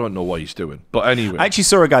HRT. I don't know what he's doing. But anyway. I actually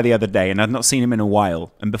saw a guy the other day, and I'd not seen him in a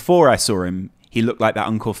while. And before I saw him, he looked like that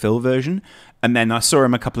Uncle Phil version. And then I saw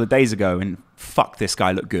him a couple of days ago, and fuck, this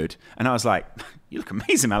guy looked good. And I was like... You look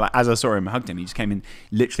amazing. As I saw him, I hugged him. He just came in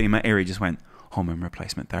literally in my ear. He just went, hormone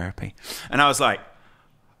replacement therapy. And I was like,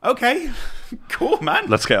 okay, cool, man.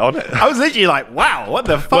 Let's get on it. I was literally like, wow, what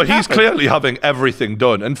the fuck But he's happened? clearly having everything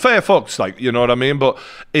done. And fair fucks, like, you know what I mean? But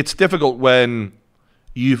it's difficult when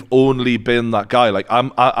you've only been that guy. Like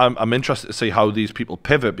I'm interested to see how these people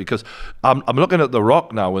pivot, because I'm looking at The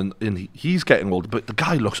Rock now, and he's getting older, but the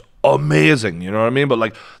guy looks amazing. You know what I mean? But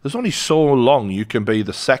like, there's only so long you can be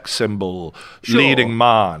the sex symbol, leading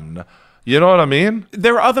man. You know what I mean?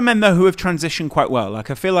 There are other men though who have transitioned quite well.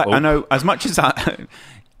 Like I feel like I know as much as I.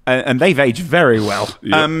 And they've aged very well.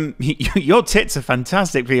 Yeah. Your tits are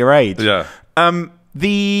fantastic for your age. Yeah.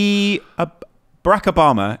 Barack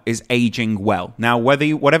Obama is aging well. Now,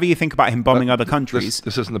 whatever you think about him bombing other countries...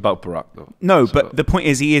 This isn't about Barack, though. No, but the point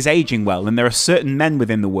is he is aging well, and there are certain men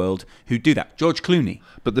within the world who do that. George Clooney,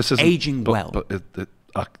 but this isn't aging well. But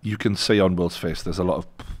you can see on Will's face there's a lot of...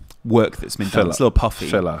 work that's been done. It's a little puffy.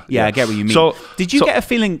 Filler. Yeah, I get what you mean. So, did you get a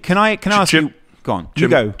feeling... Can I ask you... Go on, you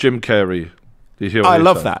go. Jim Carrey. Do you hear what I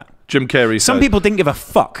love said? that. Jim Carrey. Some people didn't give a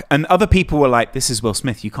fuck, and other people were like, "This is Will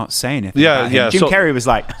Smith. You can't say anything." Yeah, yeah. Jim Carrey was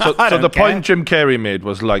like, "So the care. point Jim Carrey made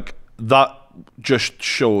was like that just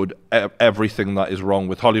showed everything that is wrong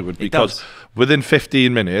with Hollywood, because within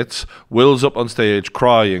 15 minutes, Will's up on stage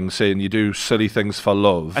crying, saying you do silly things for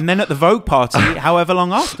love, and then at the Vogue party, however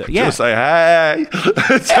long after, just like, hey,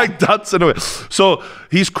 it's like dancing away. So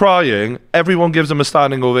he's crying. Everyone gives him a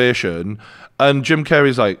standing ovation, and Jim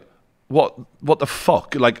Carrey's like, What the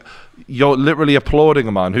fuck? Like, you're literally applauding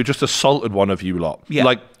a man who just assaulted one of you lot. Yeah.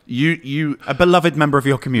 Like, you a beloved member of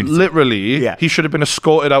your community. Literally, he should have been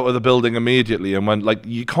escorted out of the building immediately, and went, like,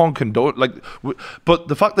 you can't condone, like, but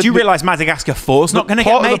the fact that... Do you realise Madagascar 4's not going to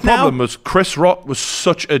get made now? Part of the problem was Chris Rock was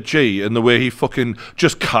such a G in the way he fucking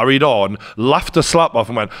just carried on, laughed a slap off,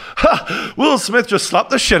 and went, ha, Will Smith just slapped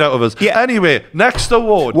the shit out of us. Yeah. Anyway, next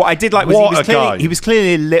award. What I did like was he was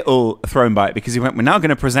clearly a little thrown by it, because he went, we're now going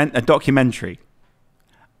to present a documentary.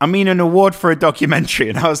 I mean, an award for a documentary.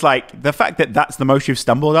 And I was like, the fact that that's the most you've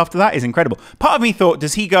stumbled after that is incredible. Part of me thought,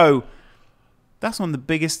 does he go, that's one of the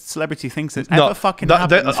biggest celebrity things that's ever fucking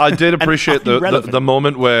happened? I did appreciate the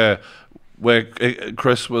moment where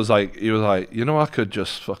Chris was like, you know, I could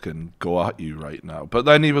just fucking go at you right now. But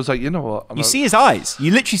then he was like, you know what? You see his eyes. You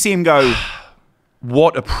literally see him go.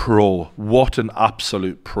 What a pro. What an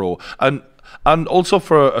absolute pro. And also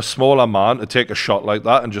for a smaller man to take a shot like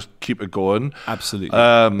that and just keep it going.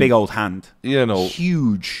 Absolutely. Big old hand. You know.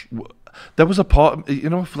 Huge. There was a part, you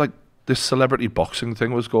know, if like this celebrity boxing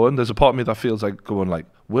thing was going, there's a part of me that feels like going like,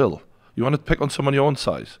 Will, you want to pick on someone your own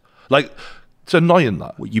size? Like, it's annoying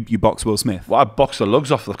that. Well, you box Will Smith? Well, I boxed the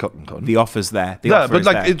lugs off the cotton gun. The offer's there. But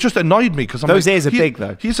like, it just annoyed me, because those ears are big,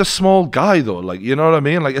 though. He's a small guy, though. Like, you know what I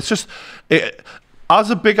mean? Like, it's just...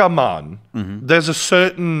 as a bigger man, there's a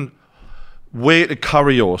certain way to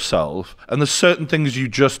carry yourself, and there's certain things you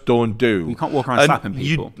just don't do. You can't walk around slapping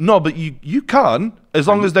people. But you can, as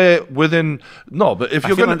long as they're within. No, but if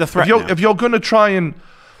you're gonna try and,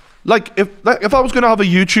 like, if I was gonna have a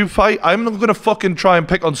YouTube fight, I'm not gonna fucking try and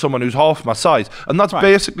pick on someone who's half my size, and that's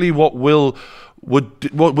basically what Will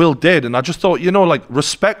did. And I just thought, you know, like,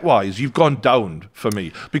 respect wise, you've gone down for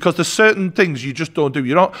me, because there's certain things you just don't do.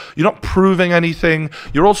 You're not proving anything.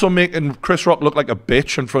 You're also making Chris Rock look like a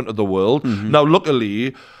bitch in front of the world. Now,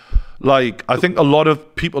 luckily, like, I think a lot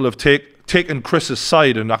of people have taken Chris's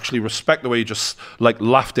side and actually respect the way he just, like,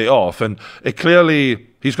 laughed it off, and it clearly,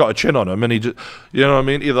 he's got a chin on him, and he just, you know what I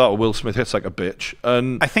mean? Either that or Will Smith hits like a bitch.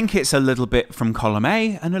 And I think it's a little bit from column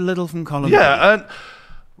A and a little from column B. Yeah,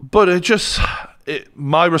 but it just...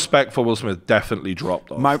 my respect for Will Smith definitely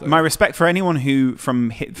dropped off. My respect for anyone who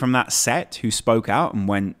from that set who spoke out and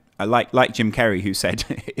went, like Jim Carrey, who said,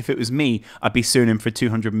 if it was me, I'd be suing him for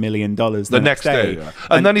 $200 million the next day. Yeah.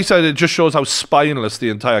 And then he said it just shows how spineless the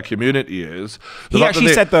entire community is. He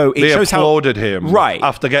actually said, though, it shows how... They applauded him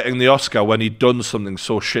after getting the Oscar when he'd done something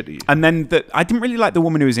so shitty. And then I didn't really like the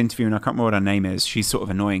woman who was interviewing. I can't remember what her name is. She's sort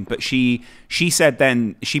of annoying. But she said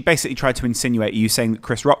then, she basically tried to insinuate you saying that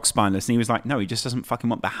Chris Rock's spineless. And he was like, no, he just doesn't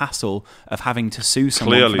fucking want the hassle of having to sue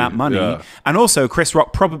someone for that money. Yeah. And also, Chris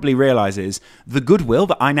Rock probably realizes the goodwill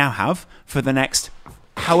that I now have for the next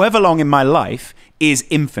however long in my life is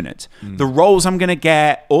infinite. The roles I'm going to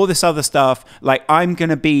get, all this other stuff, like, I'm going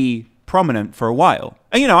to be prominent for a while.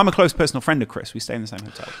 And, you know, I'm a close personal friend of Chris. We stay in the same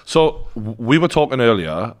hotel. So we were talking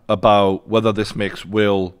earlier about whether this makes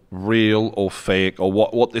Will real or fake, or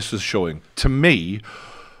what this is showing. To me,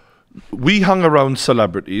 we hung around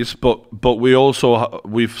celebrities, but we've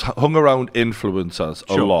hung around influencers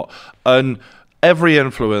a lot. And every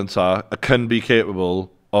influencer can be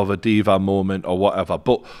capable of a diva moment or whatever,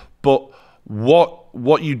 but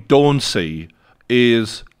what you don't see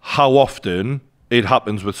is how often it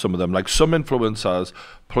happens with some of them. Like, some influencers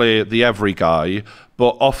play the every guy,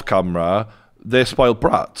 but off camera they're spoiled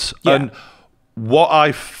brats. Yeah. And what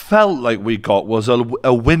I felt like we got was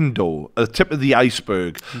a window, a tip of the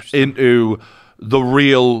iceberg into the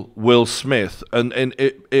real Will Smith, and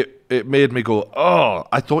it made me go, oh,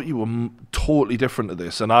 I thought you were totally different to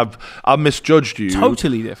this, and I misjudged you.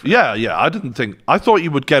 Totally different. Yeah. I thought you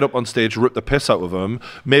would get up on stage, rip the piss out of him,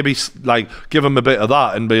 maybe like give him a bit of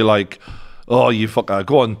that, and be like, oh, you fucker,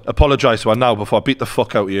 go on, apologise to her now before I beat the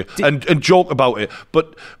fuck out of you, and joke about it.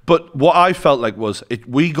 But what I felt like was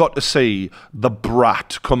we got to see the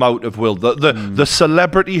brat come out of Will, the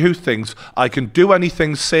celebrity who thinks I can do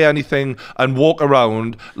anything, say anything, and walk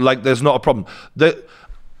around like there's not a problem.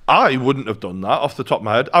 I wouldn't have done that off the top of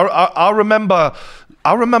my head. I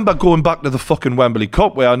remember going back to the fucking Wembley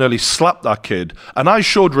Cup where I nearly slapped that kid, and I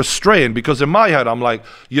showed restraint because in my head I'm like,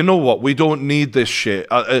 you know what, we don't need this shit.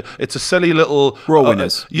 It's a silly little. We're all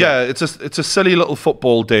winners. It's a silly little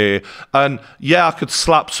football day, and yeah, I could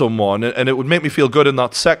slap someone, and it would make me feel good in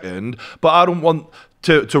that second, but I don't want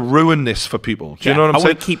to ruin this for people. Do you know what I'm saying? I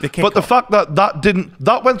want to keep the kick But the fact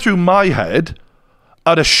that went through my head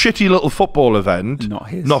at a shitty little football event. Not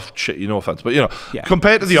his. Not shitty, no offense, but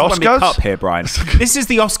compared to the Oscars. Cup here, Brian. This is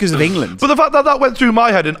the Oscars of England. But the fact that went through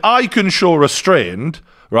my head and I can show restraint,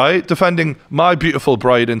 right, defending my beautiful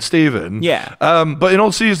bride and Stephen. Yeah. But in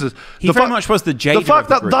all seriousness, he very much was the Jada. The fact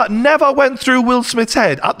that never went through Will Smith's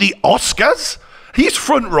head at the Oscars. He's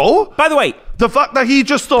front row. By the way, the fact that he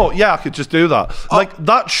just thought, yeah, I could just do that. Like,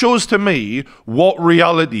 that shows to me what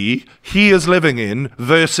reality he is living in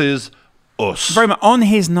versus us. Very much on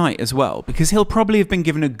his night as well, because he'll probably have been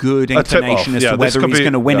given a good inclination as to whether he's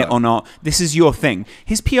going to win it or not. This is your thing.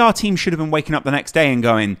 His PR team should have been waking up the next day and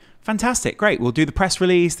going, fantastic, great, we'll do the press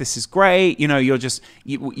release, this is great, you've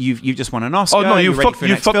just won an Oscar. Oh no, you fucked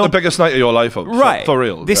the biggest night of your life up. Right. For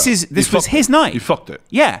real. This was his night. You fucked it.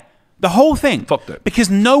 Yeah. The whole thing. Fucked it. Because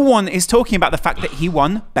no one is talking about the fact that he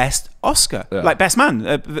won Best Oscar. Like Best Man.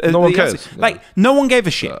 No one cares. Like, no one gave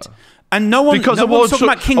a shit. And no one, because one's talking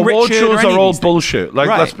about King Richard. Award shows are all bullshit. Like,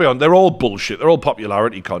 let's be honest, they're all bullshit. They're all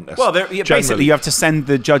popularity contests. Well, basically, you have to send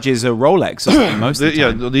the judges a Rolex or something most of the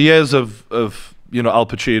time. Yeah, the years of Al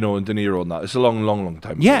Pacino and De Niro and that. It's a long, long, long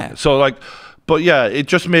time. Yeah. So, like, but yeah, it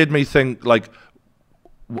just made me think, like,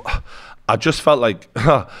 I just felt like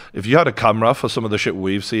if you had a camera for some of the shit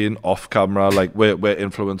we've seen off camera, like where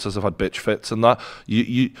influencers have had bitch fits and that,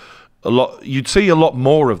 you'd see a lot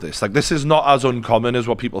more of this. Like, this is not as uncommon as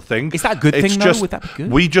what people think. Is that a good thing, though? Would that be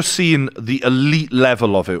good? We just seen the elite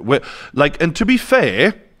level of it. And to be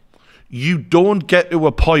fair, you don't get to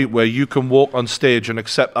a point where you can walk on stage and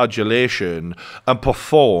accept adulation and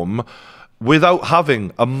perform without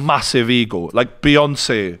having a massive ego. Like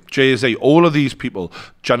Beyonce, Jay-Z, all of these people,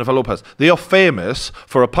 Jennifer Lopez, they are famous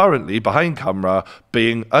for apparently behind camera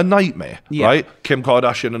being a nightmare, right? Kim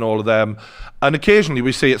Kardashian and all of them. And occasionally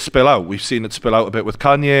we see it spill out. We've seen it spill out a bit with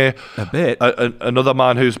Kanye. A bit. Another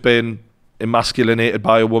man who's been emasculated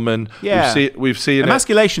by a woman. Yeah. We've seen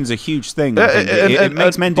emasculation's a huge thing. It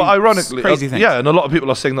makes men do crazy things. Yeah, and a lot of people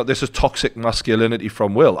are saying that this is toxic masculinity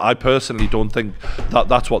from Will. I personally don't think that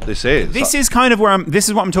that's what this is. This is kind of where this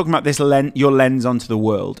is what I'm talking about, your lens onto the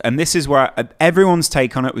world. And this is where everyone's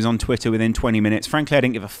take on it was on Twitter within 20 minutes. Frankly, I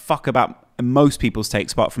didn't give a fuck about most people's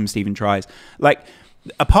takes apart from Stephen Tries. Like,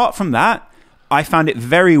 apart from that, I found it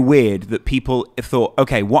very weird that people thought,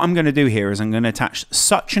 okay, what I'm going to do here is I'm going to attach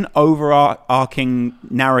such an overarching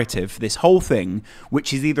narrative, this whole thing,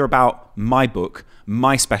 which is either about my book,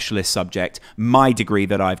 my specialist subject, my degree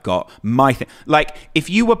that I've got, my thing. Like, if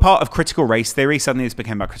you were part of critical race theory, suddenly this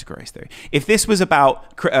became about critical race theory. If this was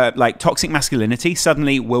about like toxic masculinity,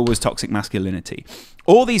 suddenly Will was toxic masculinity.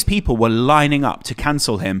 All these people were lining up to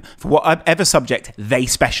cancel him for whatever subject they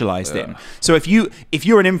specialized in. So if you're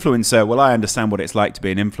an influencer, well, I understand what it's like to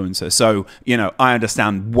be an influencer. So, I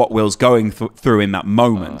understand what Will's going through in that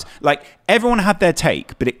moment. Like, everyone had their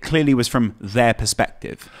take, but it clearly was from their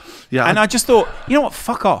perspective. Yeah. And I just thought, you know what,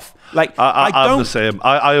 fuck off. Like, I'm the same.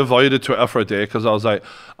 I avoided Twitter for a day because I was like,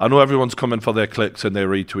 I know everyone's coming for their clicks and their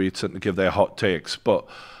retweets and to give their hot takes, but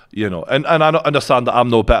and I understand that I'm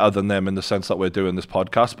no better than them in the sense that we're doing this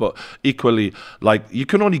podcast, but equally, like, you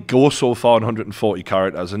can only go so far in 140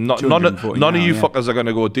 characters, and none of you fuckers are going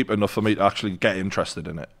to go deep enough for me to actually get interested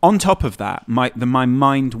in it. On top of that, my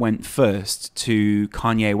mind went first to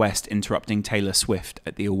Kanye West interrupting Taylor Swift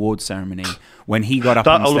at the awards ceremony when he got up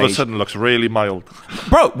on stage. That all of a sudden looks really mild.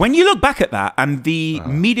 Bro, when you look back at that and the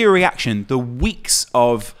media reaction, the weeks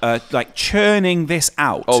of like churning this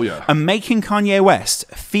out and making Kanye West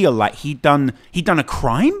feel like he'd done a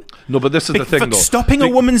crime. No, but this is the thing, though. Stopping a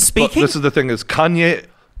woman speaking. This is the thing: is Kanye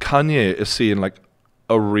is seeing like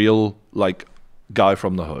a real like guy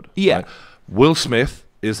from the hood. Yeah. Right? Will Smith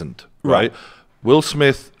isn't. Right. Will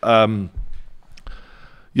Smith,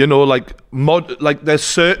 you know, like there's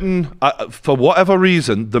certain for whatever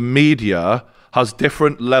reason the media has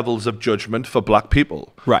different levels of judgment for black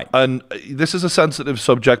people. Right. And this is a sensitive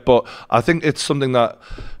subject, but I think it's something that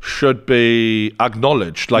should be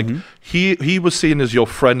acknowledged. Like, he was seen as your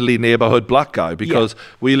friendly neighborhood black guy because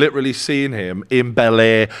we literally seen him in Bel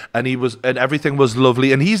Air, and everything was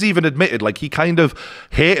lovely. And he's even admitted, like, he kind of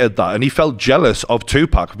hated that, and he felt jealous of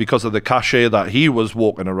Tupac because of the cachet that he was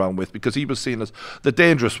walking around with, because he was seen as the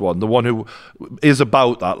dangerous one, the one who is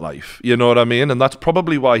about that life. You know what I mean? And that's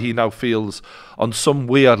probably why he now feels, on some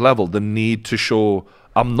weird level, the need to show,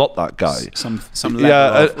 I'm not that guy. Some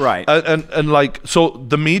level of, right. And like, so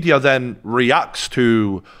the media then reacts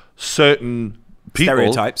to certain people,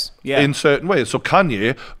 stereotypes, in certain ways. So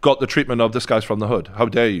Kanye got the treatment of, this guy's from the hood. How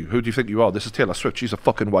dare you? Who do you think you are? This is Taylor Swift. She's a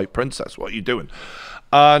fucking white princess. What are you doing?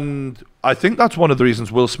 And I think that's one of the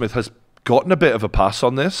reasons Will Smith has gotten a bit of a pass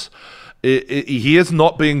on this. He is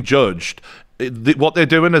not being judged. What they're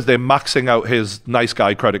doing is they're maxing out his nice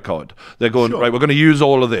guy credit card. They're going, right, we're going to use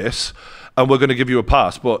all of this and we're going to give you a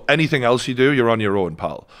pass, but anything else you do, you're on your own,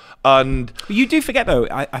 pal. And you do forget, though,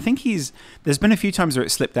 I think there's been a few times where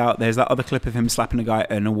it slipped out. There's that other clip of him slapping a guy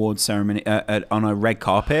at an awards ceremony on a red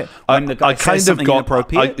carpet when the guy says something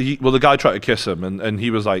inappropriate. The guy tried to kiss him, and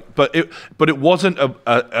he was like, but it wasn't a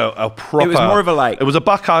proper. It was more of a, like, it was a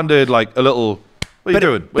backhanded, like, a little. What are you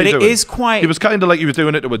doing? But it is quite. It was kind of like he was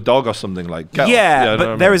doing it to a dog or something. Like, yeah,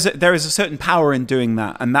 but there is a certain power in doing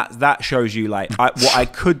that, and that shows you, like, what I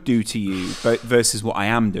could do to you versus what I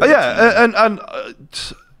am doing. Yeah, and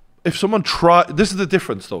if someone this is the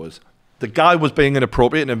difference, though, is the guy was being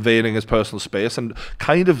inappropriate and invading his personal space and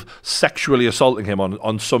kind of sexually assaulting him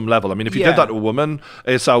on some level. I mean, if you did that to a woman,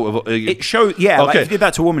 it's out of it shows. Yeah, okay. Like if you did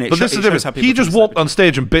that to a woman, but this is the difference. He just walked on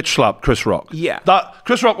stage and bitch slapped Chris Rock. Yeah, that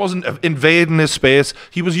Chris Rock wasn't invading his space.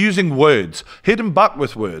 He was using words, hit him back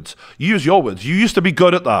with words. Use your words. You used to be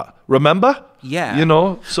good at that. Remember? Yeah, you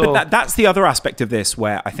know. So but that's the other aspect of this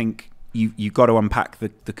where I think you got to unpack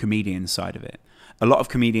the comedian side of it. A lot of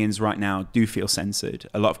comedians right now do feel censored.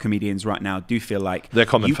 A lot of comedians right now do feel like they're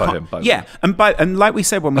coming for him. Yeah, and like we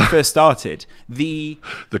said when we first started, the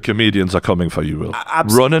comedians are coming for you, Will.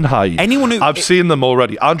 Run and hide. I've seen them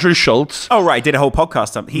already. Andrew Schultz. Oh right, did a whole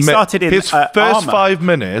podcast on. He started in his first Armour. 5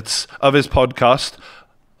 minutes of his podcast.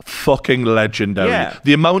 Fucking legendary. Yeah.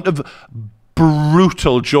 The amount of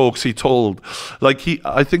brutal jokes he told. Like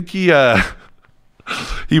I think he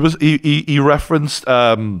referenced.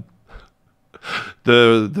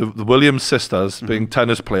 The Williams sisters being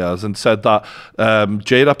tennis players, and said that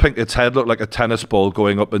Jada Pinkett's head looked like a tennis ball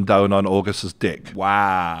going up and down on August's dick.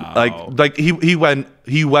 Wow! Like he went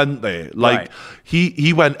there. Like right.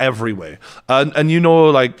 he went everywhere, and you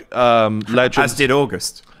know, like legends. As did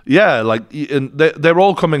August. Yeah, like they're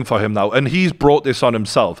all coming for him now, and he's brought this on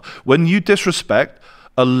himself. When you disrespect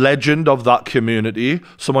a legend of that community,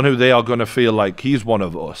 someone who they are going to feel like he's one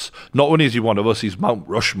of us. Not only is he one of us, he's Mount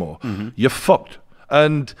Rushmore. You're fucked.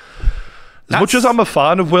 And as much as I'm a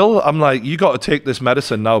fan of Will, I'm like, you got to take this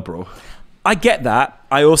medicine now, bro. I get that.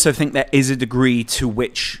 I also think there is a degree to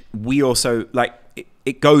which we also, like,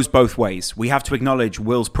 it goes both ways. We have to acknowledge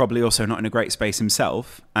Will's probably also not in a great space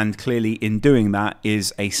himself, and clearly in doing that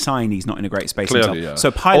is a sign he's not in a great space himself. Yeah.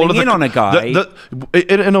 So piling in on a guy...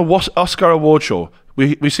 in a Oscar award show,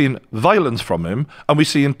 we've seen violence from him and we've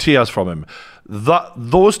seen tears from him.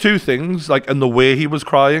 Those two things, like, and the way he was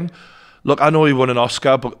crying... Look, I know he won an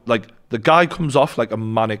Oscar, but, like, the guy comes off like a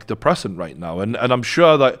manic depressant right now, and I'm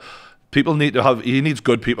sure that people need to have... He needs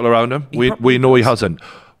good people around him. We know he hasn't.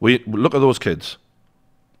 Look at those kids.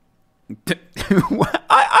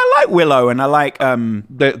 I like Willow, and I like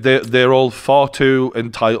they're all far too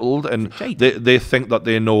entitled, and they think that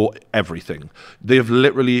they know everything. They've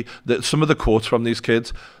literally some of the quotes from these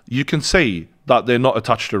kids, you can see that they're not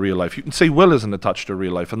attached to real life. You can see Will isn't attached to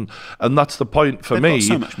real life, and that's the point for me. Got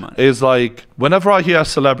so much money. Is like, whenever I hear a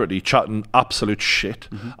celebrity chatting absolute shit,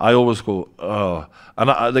 I always go, oh.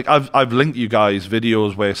 And I've linked you guys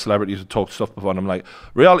videos where celebrities have talked stuff before, and I'm like,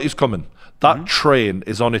 reality's coming. That train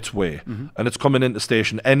is on its way, and it's coming into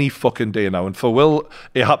station any fucking day now. And for Will,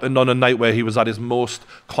 it happened on a night where he was at his most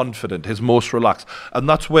confident, his most relaxed, and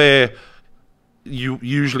that's where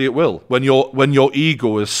usually it will, when your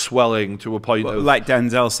ego is swelling to a point of, like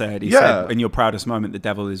Denzel said, he said, in your proudest moment, the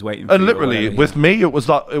devil is waiting for you. And literally, with me, it was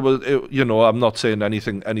you know, I'm not saying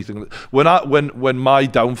anything. When my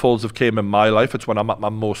downfalls have came in my life, it's when I'm at my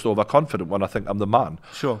most overconfident, when I think I'm the man.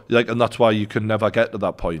 Sure. Like, and that's why you can never get to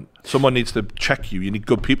that point. Someone needs to check you. You need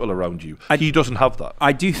good people around you. He doesn't have that.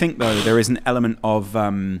 I do think, though, there is an element of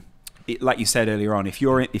like you said earlier on, if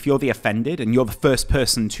you're the offended and you're the first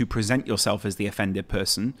person to present yourself as the offended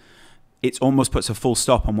person, it almost puts a full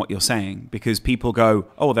stop on what you're saying, because people go,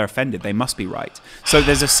 oh, they're offended, they must be right. So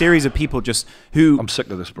there's a series of people just who... I'm sick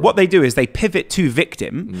of this, bro. What they do is they pivot to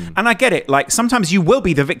victim. And I get it. Like, sometimes you will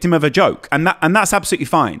be the victim of a joke, and that's absolutely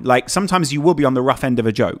fine. Like, sometimes you will be on the rough end of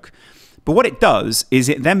a joke. But what it does is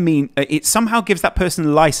it somehow gives that person a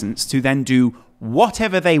license to then do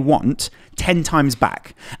whatever they want 10 times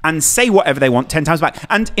back, and say whatever they want 10 times back.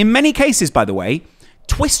 And in many cases, by the way,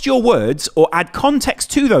 twist your words or add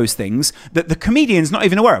context to those things that the comedian's not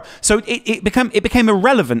even aware of. So it became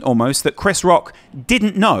irrelevant almost that Chris Rock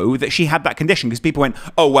didn't know that she had that condition, because people went,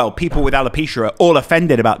 oh, well, people with alopecia are all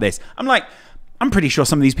offended about this. I'm like, I'm pretty sure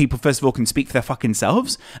some of these people, first of all, can speak for their fucking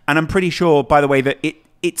selves. And I'm pretty sure, by the way, that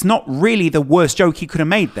it's not really the worst joke he could have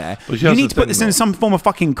made there. You need to put this in some form of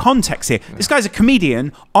fucking context here. Yeah. This guy's a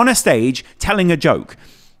comedian on a stage telling a joke.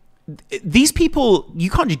 These people, you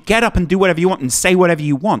can't just get up and do whatever you want and say whatever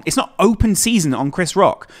you want. It's not open season on Chris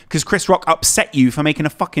Rock because Chris Rock upset you for making a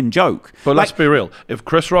fucking joke. But let's be real. If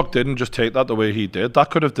Chris Rock didn't just take that the way he did, that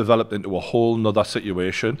could have developed into a whole nother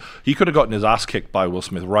situation. He could have gotten his ass kicked by Will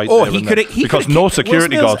Smith right there. Because no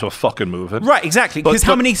security guards were fucking moving. Right, exactly. Because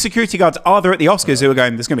how many security guards are there at the Oscars who are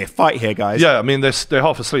going, there's going to be a fight here, guys? Yeah, I mean, they're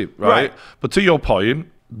half asleep, right? But to your point,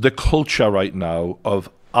 the culture right now of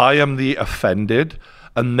I am the offended,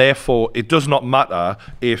 and therefore, it does not matter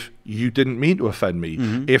if you didn't mean to offend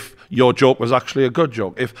me, if your joke was actually a good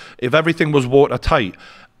joke, if everything was watertight.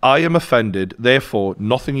 I am offended, therefore,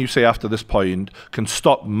 nothing you say after this point can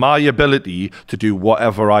stop my ability to do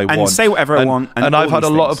whatever I want. And say whatever I want. And I've had a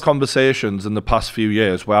lot of conversations in the past few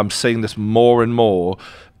years where I'm seeing this more and more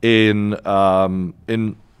in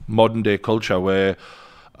modern day culture, where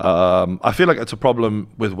I feel like it's a problem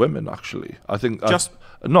with women, actually. I think...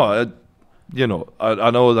 you know,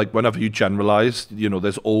 I know, like, whenever you generalize, you know,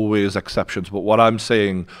 there's always exceptions. But what I'm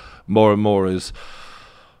saying more and more is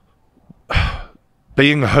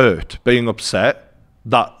being hurt, being upset,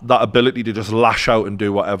 that ability to just lash out and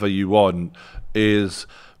do whatever you want is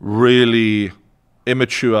really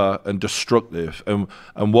immature and destructive. And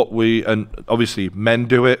obviously men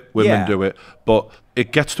do it, women do it, but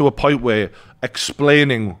it gets to a point where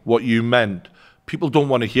explaining what you meant, people don't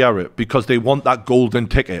want to hear it because they want that golden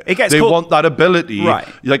ticket. They want that ability. Right.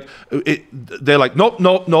 Like they're like, no,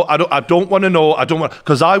 I don't want to know. I don't want,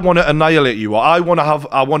 because I want to annihilate you, or I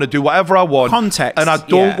want to do whatever I want. Context. And I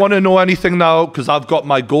don't want to know anything now because I've got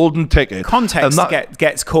my golden ticket. Context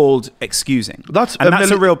gets called excusing. That's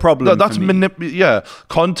a real problem.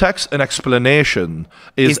 Context and explanation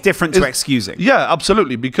is different to excusing. Yeah,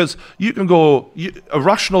 absolutely. Because you can go, a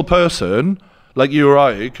rational person like you or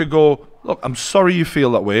I could go, look, I'm sorry you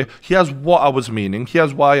feel that way. Here's what I was meaning.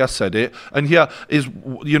 Here's why I said it. And here is,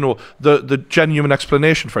 you know, the genuine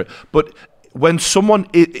explanation for it. But when someone,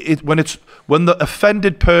 when the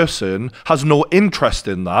offended person has no interest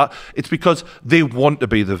in that, it's because they want to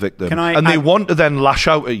be the victim. They want to then lash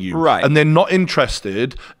out at you. Right. And they're not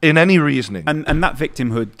interested in any reasoning. And that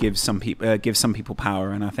victimhood gives some people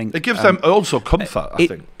power, and I think it gives them also comfort, I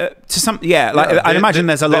think. I'd imagine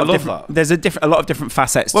there's a lot of different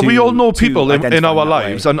facets. Well, we all know people in our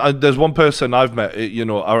lives, and there's one person I've met, you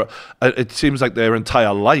know, it seems like their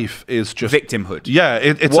entire life is just victimhood. Yeah,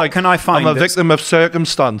 it's like, can I find? I'm a victim of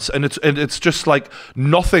circumstance, and it's just like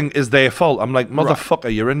nothing is their fault. I'm like,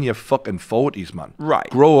 motherfucker, you're in your fucking 40s, man. Right.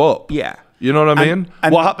 Grow up. Yeah. You know what I mean?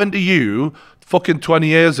 And what happened to you fucking 20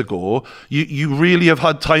 years ago, you really have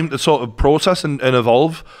had time to sort of process and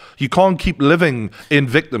evolve. You can't keep living in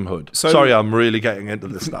victimhood. Sorry, I'm really getting into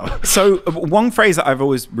this now. So one phrase that I've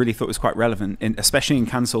always really thought was quite relevant, especially in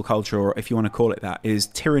cancel culture, or if you want to call it that, is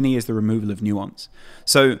tyranny is the removal of nuance.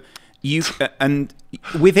 So and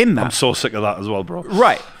within that, I'm so sick of that as well, bro.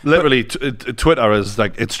 Right. Literally, Twitter is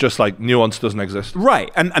like, it's just like nuance doesn't exist. Right.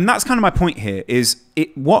 And that's kind of my point here, is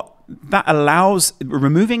what that allows,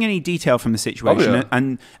 removing any detail from the situation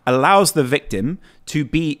and allows the victim to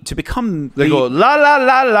become they go la la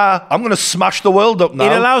la la, I'm gonna smash the world up now.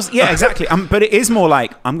 It allows exactly but it is more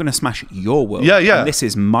like, I'm gonna smash your world, and this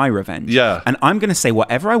is my revenge, and I'm gonna say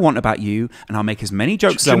whatever I want about you, and I'll make as many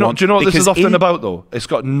jokes as I want. Do you know what this is often about, though? It's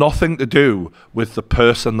got nothing to do with the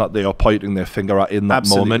person that they are pointing their finger at in that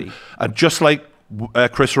moment. And just like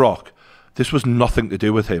Chris Rock, this was nothing to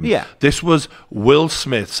do with him. This was Will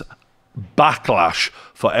Smith's backlash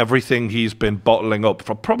for everything he's been bottling up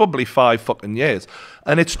for probably 5 fucking years,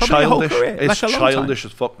 and it's childish. It's childish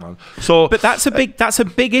as fuck, man. So, but that's a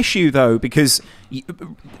big issue, though, because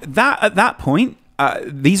at that point,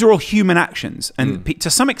 these are all human actions, and to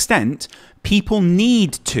some extent, people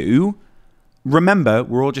need to remember,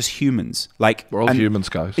 we're all just humans. Like We're all humans,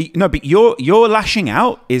 guys. No, but your lashing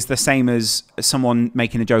out is the same as someone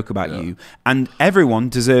making a joke about you, and everyone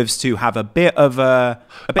deserves to have a bit of a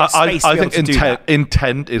bit of space. I think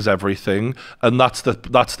intent is everything, and that's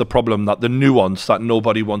the problem, that the nuance that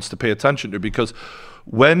nobody wants to pay attention to, because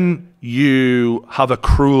when you have a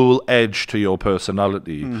cruel edge to your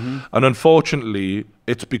personality, and unfortunately,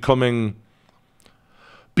 it's becoming.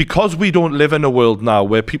 Because we don't live in a world now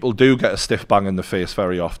where people do get a stiff bang in the face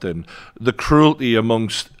very often, the cruelty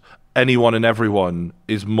amongst anyone and everyone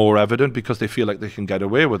is more evident because they feel like they can get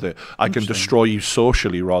away with it. I can destroy you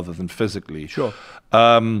socially rather than physically. Sure.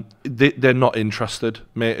 They're not interested,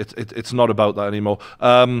 mate. It's not about that anymore.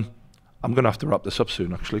 I'm going to have to wrap this up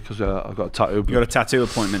soon, actually, because I've got a tattoo. You got a tattoo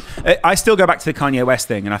appointment. I still go back to the Kanye West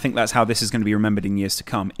thing, and I think that's how this is going to be remembered in years to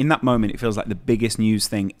come. In that moment, it feels like the biggest news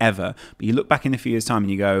thing ever. But you look back in a few years' time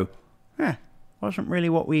and you go, wasn't really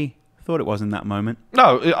what we thought it was in that moment.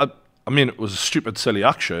 No, I mean, it was a stupid, silly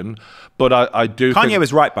action, but I do Kanye think...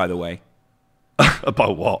 was right, by the way.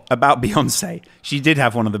 About what? About Beyonce. She did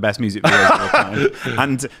have one of the best music videos of all time.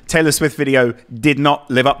 And Taylor Swift video did not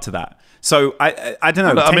live up to that. So I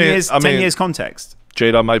don't know. 10 years context.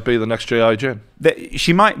 Jada might be the next J.I. Jane.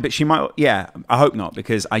 She might. Yeah, I hope not,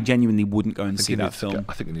 because I genuinely wouldn't go and see that film.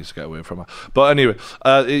 I think he needs to get away from her. But anyway,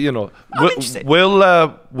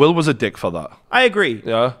 Will was a dick for that. I agree.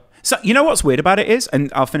 Yeah. So you know what's weird about it is,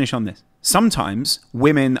 and I'll finish on this. Sometimes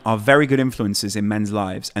women are very good influences in men's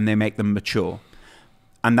lives, and they make them mature,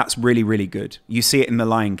 and that's really, really good. You see it in The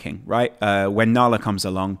Lion King, right? When Nala comes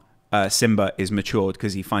along. Simba is matured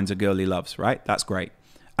because he finds a girl he loves, right? That's great.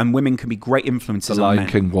 And women can be great influences on men. The Lion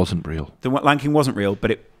King wasn't real. The Lion King wasn't real, but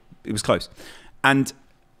it was close. And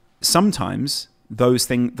sometimes those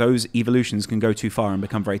evolutions can go too far and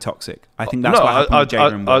become very toxic. I think that's what happened with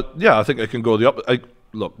Jada and Will. Yeah, I think it can go the opposite.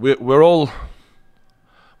 Look, we're all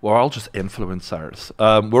just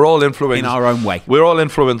influencers. We're all influencing in our own way. We're all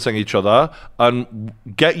influencing each other, and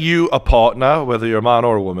get you a partner, whether you're a man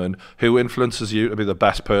or a woman, who influences you to be the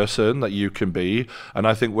best person that you can be. And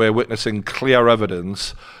I think we're witnessing clear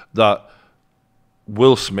evidence that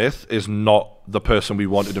Will Smith is not the person we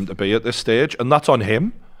wanted him to be at this stage, and that's on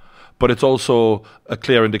him. But it's also a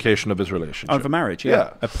clear indication of his relationship. Of a marriage,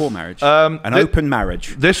 yeah. A poor marriage. An open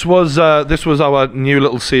marriage. This was our new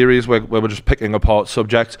little series where we're just picking apart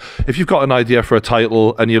subjects. If you've got an idea for a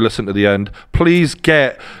title and you listen to the end, please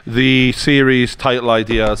get the series title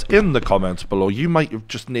ideas in the comments below. You might have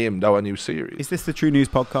just named our new series. Is this the True News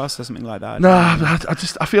podcast or something like that? Nah,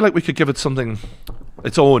 I feel like we could give it something...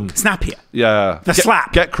 its own. Snappier. Yeah.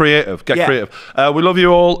 Slap. Get creative. Get creative. We love you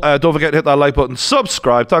all. Don't forget to hit that like button.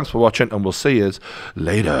 Subscribe. Thanks for watching, and we'll see you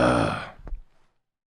later.